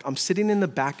back. I'm sitting in the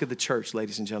back of the church,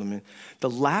 ladies and gentlemen. The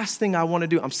last thing I want to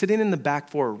do, I'm sitting in the back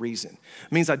for a reason.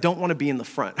 It means I don't want to be in the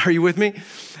front. Are you with me?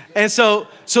 And so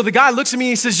the guy looks at me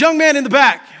and he says, young man in the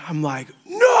back. I'm like,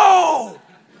 no!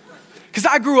 Because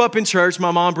I grew up in church,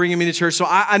 my mom bringing me to church, so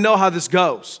I know how this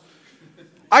goes.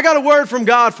 I got a word from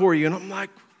God for you. And I'm like,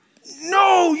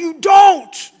 no, you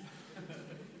don't.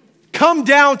 Come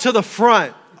down to the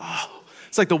front. Oh.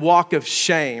 It's like the walk of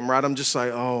shame, right? I'm just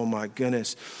like, oh my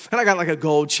goodness. And I got like a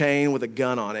gold chain with a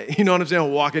gun on it. You know what I'm saying?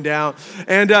 I'm walking down.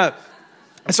 And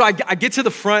so I get to the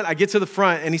front,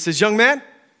 and he says, young man,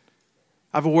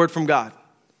 I have a word from God.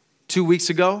 2 weeks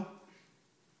ago,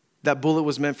 that bullet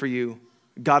was meant for you.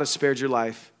 God has spared your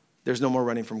life. There's no more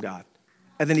running from God.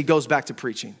 And then he goes back to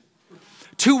preaching.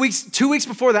 2 weeks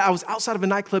before that, I was outside of a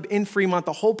nightclub in Fremont.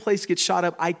 The whole place gets shot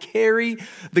up. I carry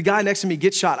the guy next to me,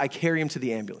 gets shot. I carry him to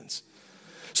the ambulance.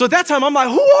 So at that time, I'm like,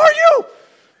 who are you?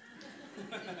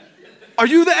 Are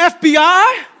you the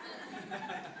FBI?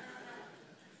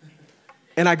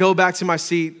 And I go back to my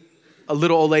seat. A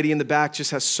little old lady in the back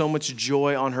just has so much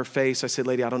joy on her face. I said,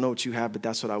 lady, I don't know what you have, but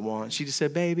that's what I want. She just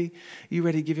said, baby, you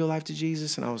ready to give your life to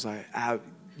Jesus? And I was like,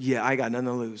 yeah, I got nothing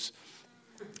to lose.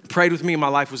 Prayed with me, and my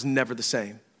life was never the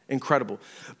same. Incredible.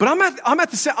 But I'm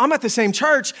at the same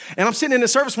church, and I'm sitting in the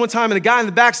service one time, and a guy in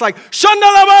the back's like,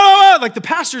 Shandala, like the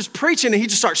pastor's preaching, and he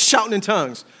just starts shouting in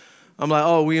tongues. I'm like,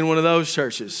 oh, we in one of those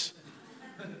churches.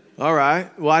 All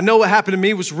right. Well, I know what happened to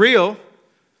me was real,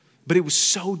 but it was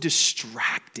so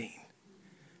distracting.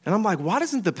 And I'm like, why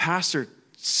doesn't the pastor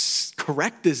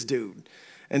correct this dude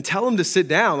and tell him to sit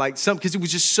down? Because it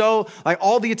was just so, like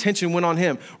all the attention went on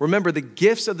him. Remember, the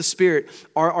gifts of the Spirit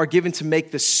are given to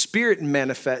make the Spirit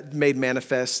made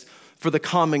manifest for the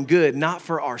common good, not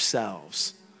for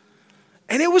ourselves.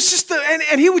 And it was just,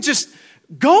 and he would just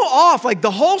go off like the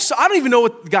whole, I don't even know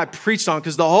what the guy preached on,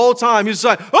 because the whole time he was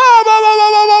like,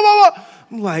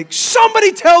 I'm like,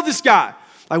 somebody tell this guy.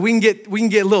 Like we can get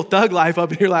a little thug life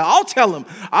up in here. Like, I'll tell him.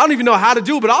 I don't even know how to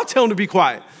do it, but I'll tell him to be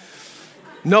quiet.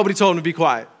 Nobody told him to be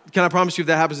quiet. Can I promise you if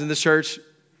that happens in this church,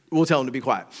 we'll tell him to be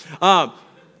quiet.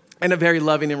 In a very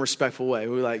loving and respectful way.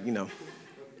 We're like,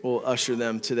 we'll usher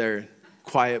them to their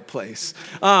quiet place.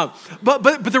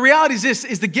 But the reality is this,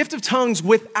 is the gift of tongues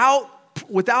without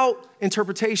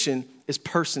interpretation is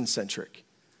person-centric.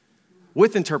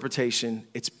 With interpretation,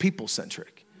 it's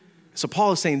people-centric. So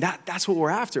Paul is saying that's what we're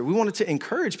after. We wanted to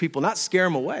encourage people, not scare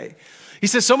them away. He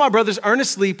says, so my brothers,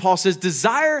 earnestly, Paul says,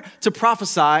 desire to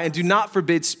prophesy and do not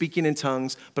forbid speaking in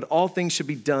tongues, but all things should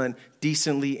be done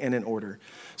decently and in order.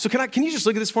 So can you just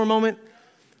look at this for a moment?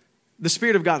 The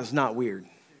Spirit of God is not weird.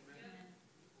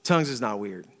 Tongues is not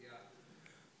weird.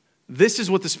 This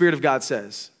is what the Spirit of God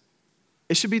says.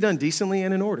 It should be done decently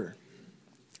and in order.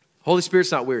 Holy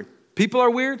Spirit's not weird. People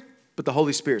are weird, but the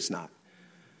Holy Spirit's not.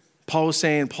 All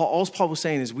Paul was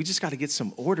saying is we just got to get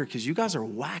some order because you guys are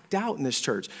whacked out in this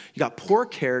church. You got poor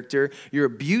character. You're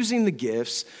abusing the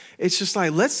gifts. It's just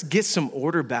like, let's get some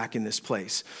order back in this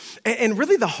place. And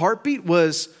really the heartbeat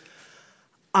was,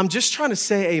 I'm just trying to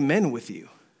say amen with you.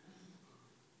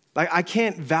 Like I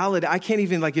can't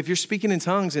even, like if you're speaking in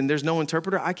tongues and there's no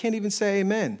interpreter, I can't even say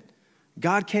amen.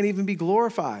 God can't even be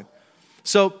glorified.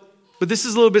 So, but this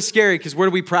is a little bit scary because where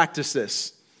do we practice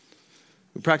this?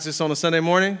 We practice this on a Sunday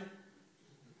morning?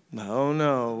 Oh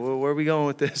no, where are we going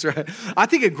with this, right? I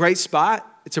think a great spot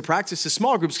to practice is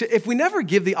small groups. If we never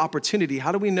give the opportunity,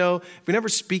 how do we know, if we never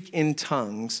speak in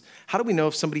tongues, how do we know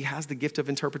if somebody has the gift of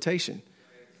interpretation?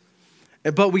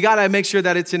 But we got to make sure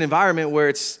that it's an environment where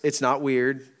it's not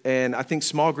weird. And I think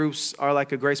small groups are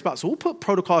like a great spot. So we'll put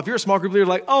protocol. If you're a small group leader,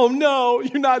 like, oh no,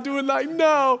 you're not doing like,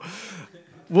 no.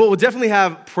 We'll definitely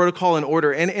have protocol and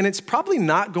order. And it's probably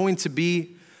not going to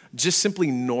be just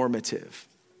simply normative.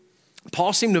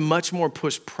 Paul seemed to much more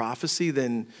push prophecy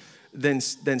than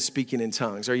speaking in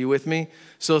tongues. Are you with me?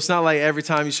 So it's not like every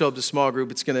time you show up to small group,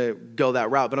 it's going to go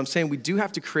that route. But I'm saying we do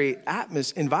have to create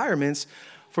environments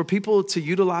for people to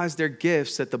utilize their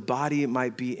gifts that the body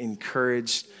might be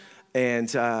encouraged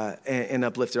and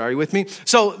uplifted. Are you with me?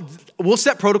 So we'll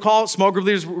set protocol. Small group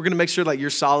leaders, we're going to make sure like you're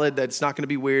solid, that it's not going to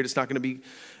be weird. It's not going to be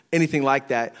anything like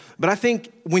that. But I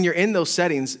think when you're in those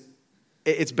settings,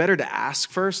 it's better to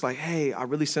ask first, like, hey, I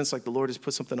really sense like the Lord has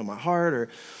put something on my heart, or,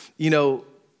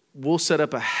 we'll set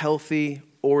up a healthy,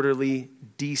 orderly,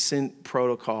 decent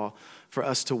protocol for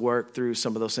us to work through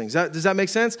some of those things. Does that make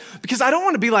sense? Because I don't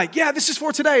want to be like, yeah, this is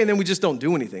for today, and then we just don't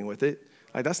do anything with it.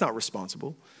 Like, that's not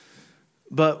responsible.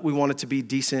 But we want it to be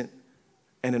decent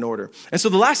and in order. And so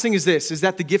the last thing is this, is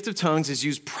that the gift of tongues is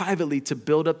used privately to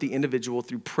build up the individual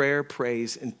through prayer,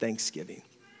 praise, and thanksgiving.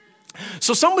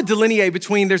 So some would delineate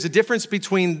there's a difference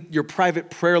between your private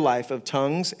prayer life of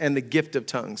tongues and the gift of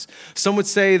tongues. Some would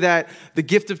say that the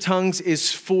gift of tongues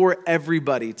is for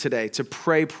everybody today, to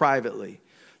pray privately.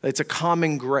 It's a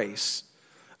common grace.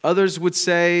 Others would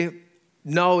say,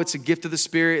 no, it's a gift of the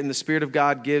Spirit, and the Spirit of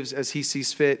God gives as he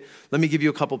sees fit. Let me give you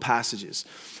a couple passages.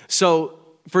 So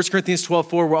 1 Corinthians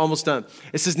 12:4, we're almost done.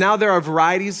 It says, now there are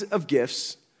varieties of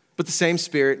gifts, but the same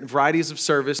Spirit, varieties of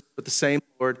service, but the same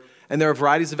Lord, and there are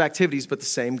varieties of activities, but the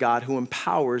same God who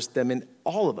empowers them in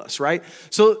all of us, right?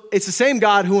 So it's the same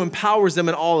God who empowers them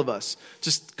in all of us.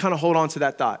 Just kind of hold on to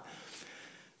that thought.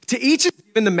 To each is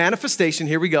given the manifestation,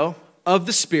 here we go, of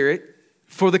the Spirit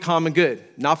for the common good.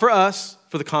 Not for us,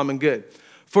 for the common good.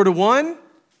 For to one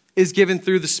is given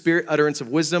through the Spirit utterance of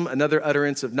wisdom, another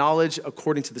utterance of knowledge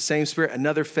according to the same Spirit,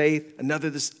 another faith,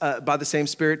 another by the same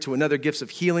Spirit, to another gifts of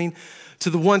healing, to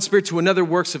the one Spirit, to another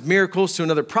works of miracles, to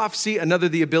another prophecy, another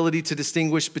the ability to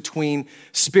distinguish between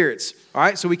spirits. All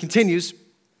right, so he continues,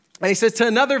 and he says, to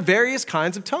another various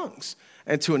kinds of tongues,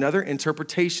 and to another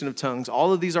interpretation of tongues.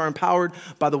 All of these are empowered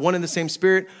by the one and the same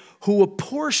Spirit who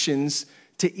apportions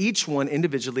to each one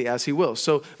individually as he will.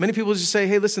 So many people just say,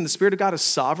 hey, listen, the Spirit of God is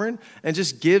sovereign and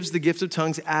just gives the gift of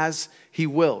tongues as he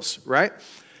wills, right?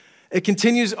 It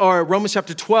continues, or Romans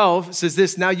chapter 12 says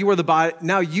this, now you are the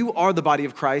body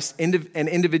of Christ and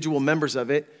individual members of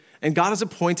it. And God has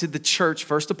appointed the church,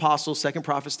 first apostles, second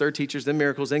prophets, third teachers, then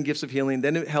miracles, then gifts of healing,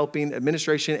 then helping,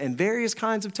 administration, and various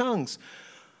kinds of tongues.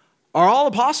 Are all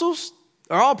apostles?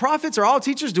 Are all prophets? Are all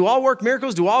teachers? Do all work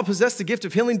miracles? Do all possess the gift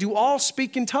of healing? Do all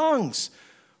speak in tongues?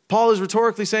 Paul is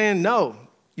rhetorically saying, no,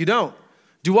 you don't.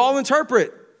 Do all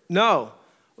interpret? No.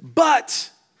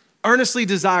 But earnestly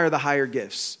desire the higher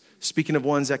gifts, speaking of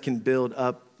ones that can build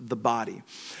up the body.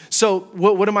 So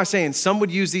what am I saying? Some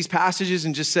would use these passages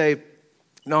and just say,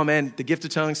 no, man, the gift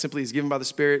of tongues simply is given by the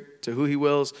Spirit to who he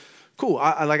wills. Cool.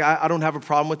 I don't have a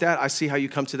problem with that. I see how you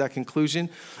come to that conclusion.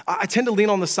 I tend to lean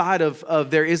on the side of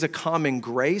there is a common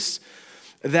grace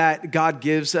that God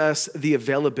gives us the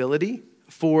availability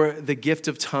for the gift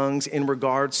of tongues in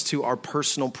regards to our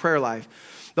personal prayer life.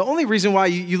 The only reason why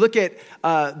you look at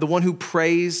the one who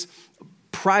prays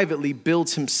privately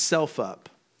builds himself up.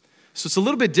 So it's a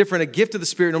little bit different. A gift of the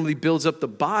Spirit normally builds up the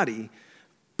body,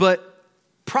 but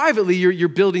privately you're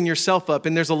building yourself up.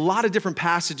 And there's a lot of different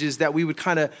passages that we would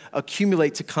kind of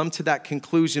accumulate to come to that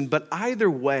conclusion. But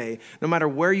either way, no matter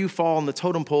where you fall on the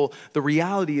totem pole, the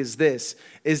reality is this,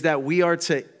 is that we are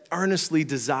to earnestly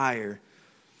desire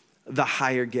the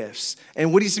higher gifts.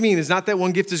 And what he's mean is not that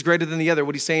one gift is greater than the other.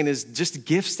 What he's saying is just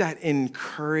gifts that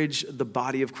encourage the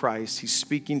body of Christ. He's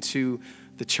speaking to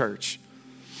the church.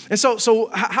 And so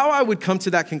how I would come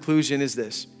to that conclusion is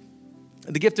this.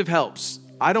 The gift of helps.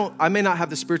 I may not have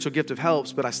the spiritual gift of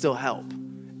helps, but I still help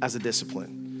as a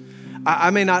discipline.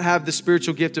 I may not have the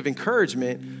spiritual gift of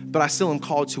encouragement, but I still am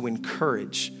called to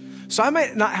encourage. So I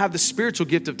might not have the spiritual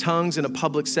gift of tongues in a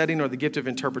public setting or the gift of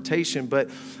interpretation, but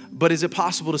is it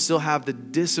possible to still have the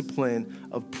discipline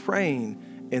of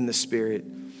praying in the Spirit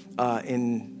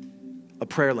in a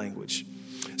prayer language?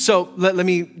 So let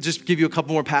me just give you a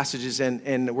couple more passages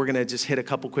and we're going to just hit a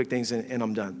couple quick things and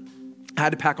I'm done. I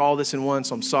had to pack all this in one,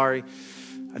 so I'm sorry.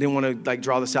 I didn't want to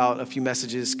draw this out a few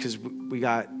messages because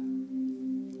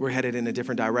we're headed in a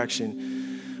different direction.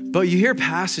 But you hear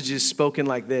passages spoken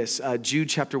like this, Jude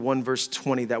chapter 1, verse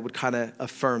 20, that would kind of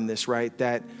affirm this, right?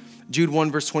 That Jude 1,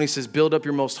 verse 20 says, build up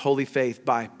your most holy faith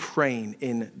by praying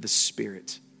in the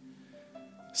Spirit.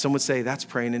 Some would say that's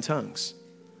praying in tongues.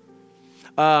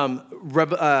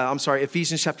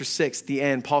 Ephesians chapter 6, the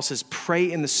end, Paul says, pray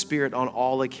in the Spirit on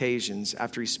all occasions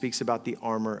after he speaks about the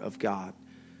armor of God.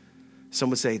 Some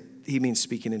would say he means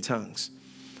speaking in tongues.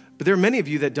 But there are many of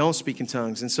you that don't speak in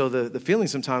tongues. And so the feeling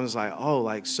sometimes is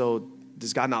like, so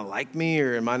does God not like me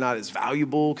or am I not as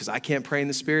valuable because I can't pray in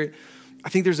the Spirit? I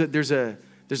think there's a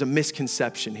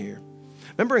misconception here.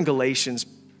 Remember in Galatians,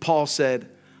 Paul said,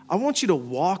 I want you to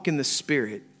walk in the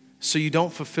Spirit so you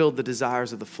don't fulfill the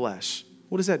desires of the flesh.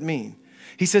 What does that mean?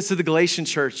 He says to the Galatian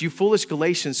church, you foolish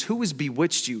Galatians, who has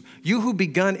bewitched you? You who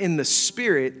begun in the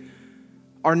Spirit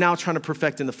are now trying to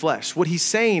perfect in the flesh. What he's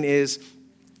saying is,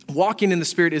 walking in the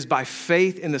Spirit is by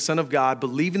faith in the Son of God,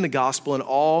 believing the gospel and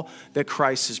all that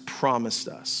Christ has promised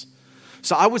us.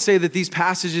 So I would say that these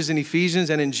passages in Ephesians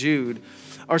and in Jude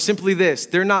are simply this.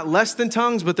 They're not less than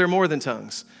tongues, but they're more than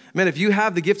tongues. Man, if you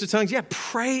have the gift of tongues,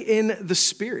 pray in the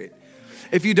Spirit.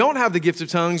 If you don't have the gift of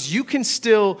tongues, you can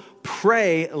still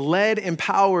pray, led,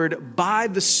 empowered by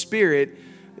the Spirit,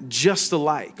 just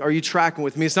alike. Are you tracking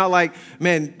with me? It's not like,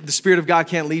 man, the Spirit of God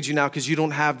can't lead you now because you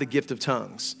don't have the gift of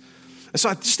tongues. And so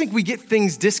I just think we get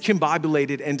things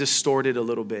discombobulated and distorted a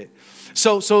little bit.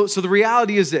 So the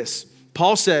reality is this.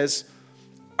 Paul says,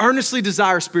 earnestly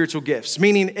desire spiritual gifts.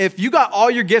 Meaning, if you got all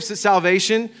your gifts at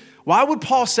salvation, why would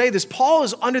Paul say this? Paul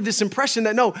is under this impression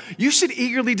that, no, you should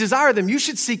eagerly desire them. You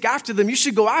should seek after them. You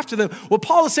should go after them. Well,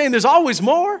 Paul is saying there's always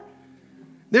more.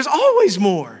 There's always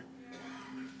more.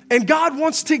 And God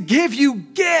wants to give you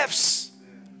gifts.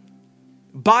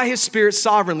 by his Spirit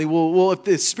sovereignly. Well, if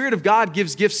the Spirit of God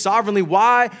gives gifts sovereignly,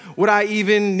 why would I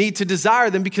even need to desire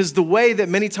them? Because the way that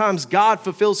many times God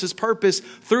fulfills his purpose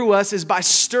through us is by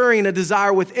stirring a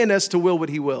desire within us to will what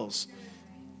he wills.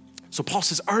 So Paul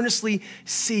says, earnestly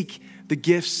seek the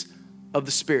gifts of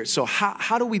the Spirit. So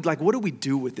how do we, what do we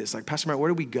do with this? Pastor Matt, where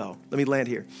do we go? Let me land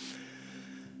here.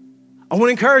 I want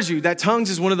to encourage you that tongues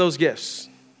is one of those gifts.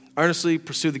 Earnestly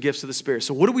pursue the gifts of the Spirit.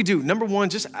 So what do we do? Number one,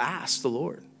 just ask the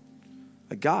Lord.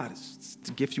 God, it's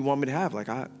the gift you want me to have.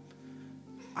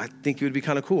 I think it would be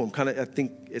kind of cool. I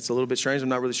think it's a little bit strange. I'm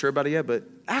not really sure about it yet, but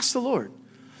ask the Lord.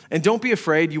 And don't be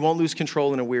afraid. You won't lose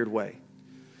control in a weird way.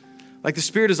 The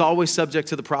Spirit is always subject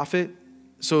to the prophet.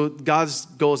 So God's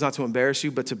goal is not to embarrass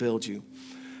you, but to build you.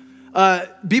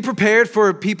 Be prepared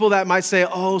for people that might say,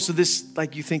 oh, so this,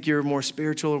 you think you're more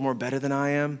spiritual or more better than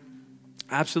I am?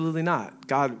 Absolutely not.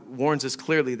 God warns us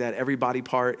clearly that every body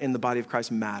part in the body of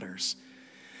Christ matters.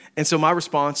 And so my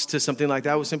response to something like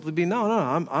that would simply be, no,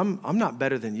 I'm not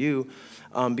better than you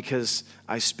because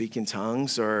I speak in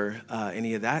tongues or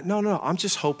any of that. No, I'm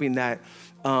just hoping that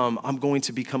I'm going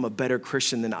to become a better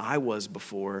Christian than I was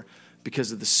before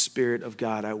because of the Spirit of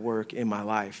God at work in my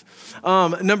life.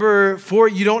 Number 4,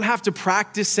 you don't have to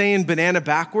practice saying banana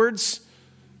backwards.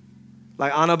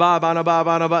 Anaba, banaba,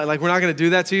 banaba. We're not going to do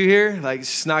that to you here. It's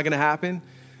just not going to happen.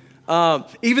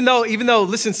 Even though,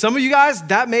 listen, some of you guys,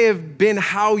 that may have been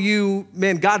how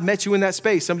God met you in that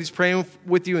space. Somebody's praying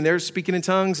with you and they're speaking in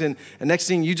tongues and next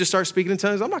thing you just start speaking in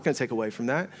tongues. I'm not going to take away from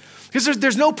that because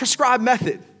there's no prescribed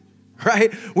method,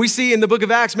 right? We see in the book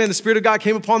of Acts, the Spirit of God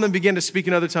came upon them and began to speak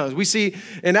in other tongues. We see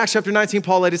in Acts chapter 19,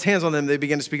 Paul laid his hands on them. They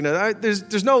began to speak in other.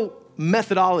 There's no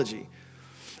methodology.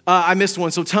 I missed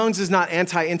one. So tongues is not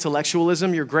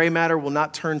anti-intellectualism. Your gray matter will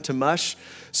not turn to mush.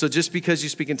 So just because you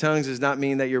speak in tongues does not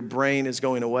mean that your brain is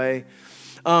going away.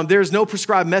 There's no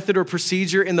prescribed method or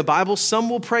procedure in the Bible. Some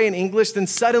will pray in English, then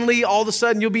suddenly, all of a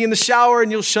sudden, you'll be in the shower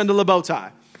and you'll shundle a bow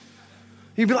tie.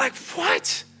 You'll be like,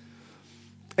 what?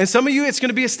 And some of you, it's going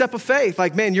to be a step of faith.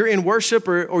 You're in worship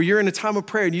or you're in a time of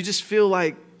prayer and you just feel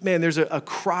like, there's a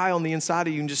cry on the inside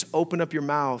of you and just open up your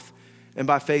mouth and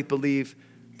by faith believe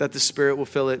that the Spirit will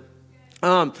fill it.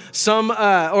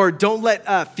 Or don't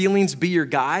let feelings be your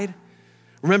guide.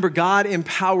 Remember, God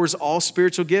empowers all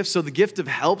spiritual gifts, so the gift of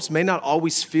helps may not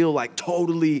always feel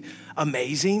totally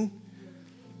amazing,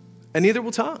 and neither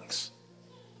will tongues.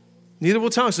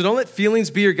 So don't let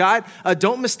feelings be your guide.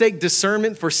 Don't mistake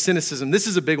discernment for cynicism. This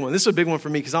is a big one. This is a big one for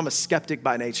me because I'm a skeptic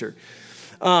by nature.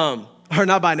 Or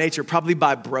not by nature, probably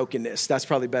by brokenness. That's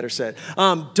probably better said.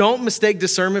 Don't mistake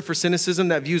discernment for cynicism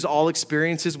that views all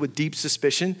experiences with deep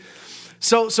suspicion.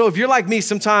 So if you're like me,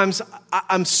 sometimes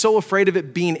I'm so afraid of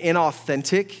it being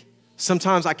inauthentic.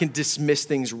 Sometimes I can dismiss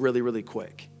things really, really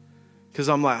quick. Because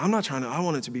I'm like, I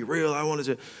want it to be real.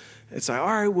 It's all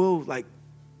right, well,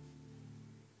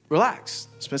 relax.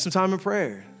 Spend some time in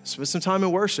prayer. Spend some time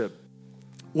in worship.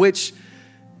 Which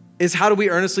is how do we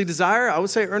earnestly desire? I would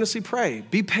say earnestly pray.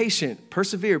 Be patient,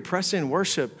 persevere, press in,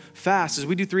 worship, fast. As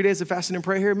we do 3 days of fasting and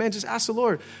prayer here, just ask the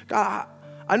Lord, God,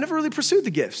 I never really pursued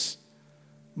the gifts,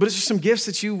 but it's just some gifts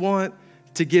that you want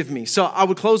to give me. So I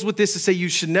would close with this to say you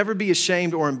should never be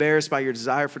ashamed or embarrassed by your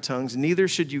desire for tongues. Neither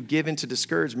should you give in to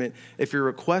discouragement if your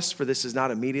request for this is not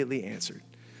immediately answered.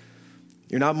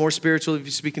 You're not more spiritual if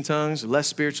you speak in tongues, or less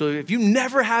spiritual. If you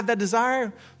never have that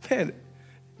desire,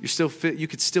 you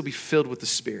could still be filled with the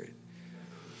Spirit.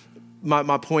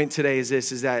 My point today is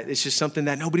that it's just something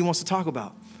that nobody wants to talk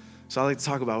about. So I like to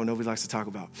talk about what nobody likes to talk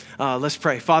about. Let's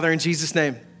pray. Father, in Jesus'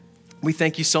 name, we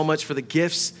thank you so much for the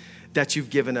gifts that you've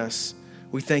given us.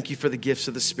 We thank you for the gifts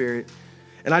of the Spirit.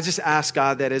 And I just ask,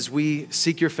 God, that as we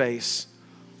seek your face,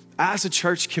 as a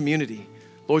church community,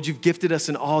 Lord, you've gifted us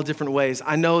in all different ways.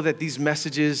 I know that these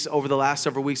messages over the last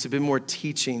several weeks have been more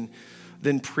teaching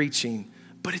than preaching.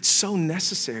 But it's so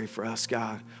necessary for us,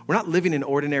 God. We're not living in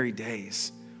ordinary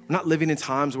days. We're not living in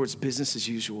times where it's business as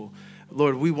usual.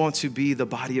 Lord, we want to be the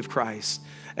body of Christ.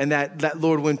 And that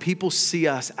Lord, when people see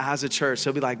us as a church,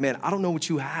 they'll be like, I don't know what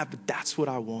you have, but that's what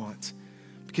I want.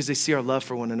 Because they see our love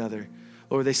for one another.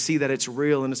 Lord, they see that it's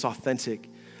real and it's authentic.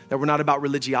 That we're not about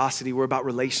religiosity, we're about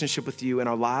relationship with you. And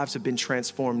our lives have been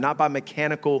transformed, not by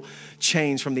mechanical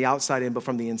change from the outside in, but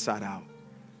from the inside out.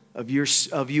 Of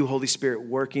you, Holy Spirit,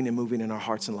 working and moving in our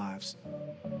hearts and lives.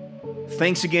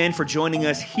 Thanks again for joining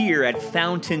us here at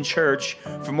Fountain Church.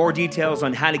 For more details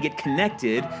on how to get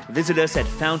connected, visit us at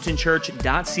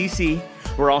fountainchurch.cc.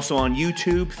 We're also on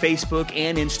YouTube, Facebook,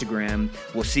 and Instagram.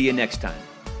 We'll see you next time.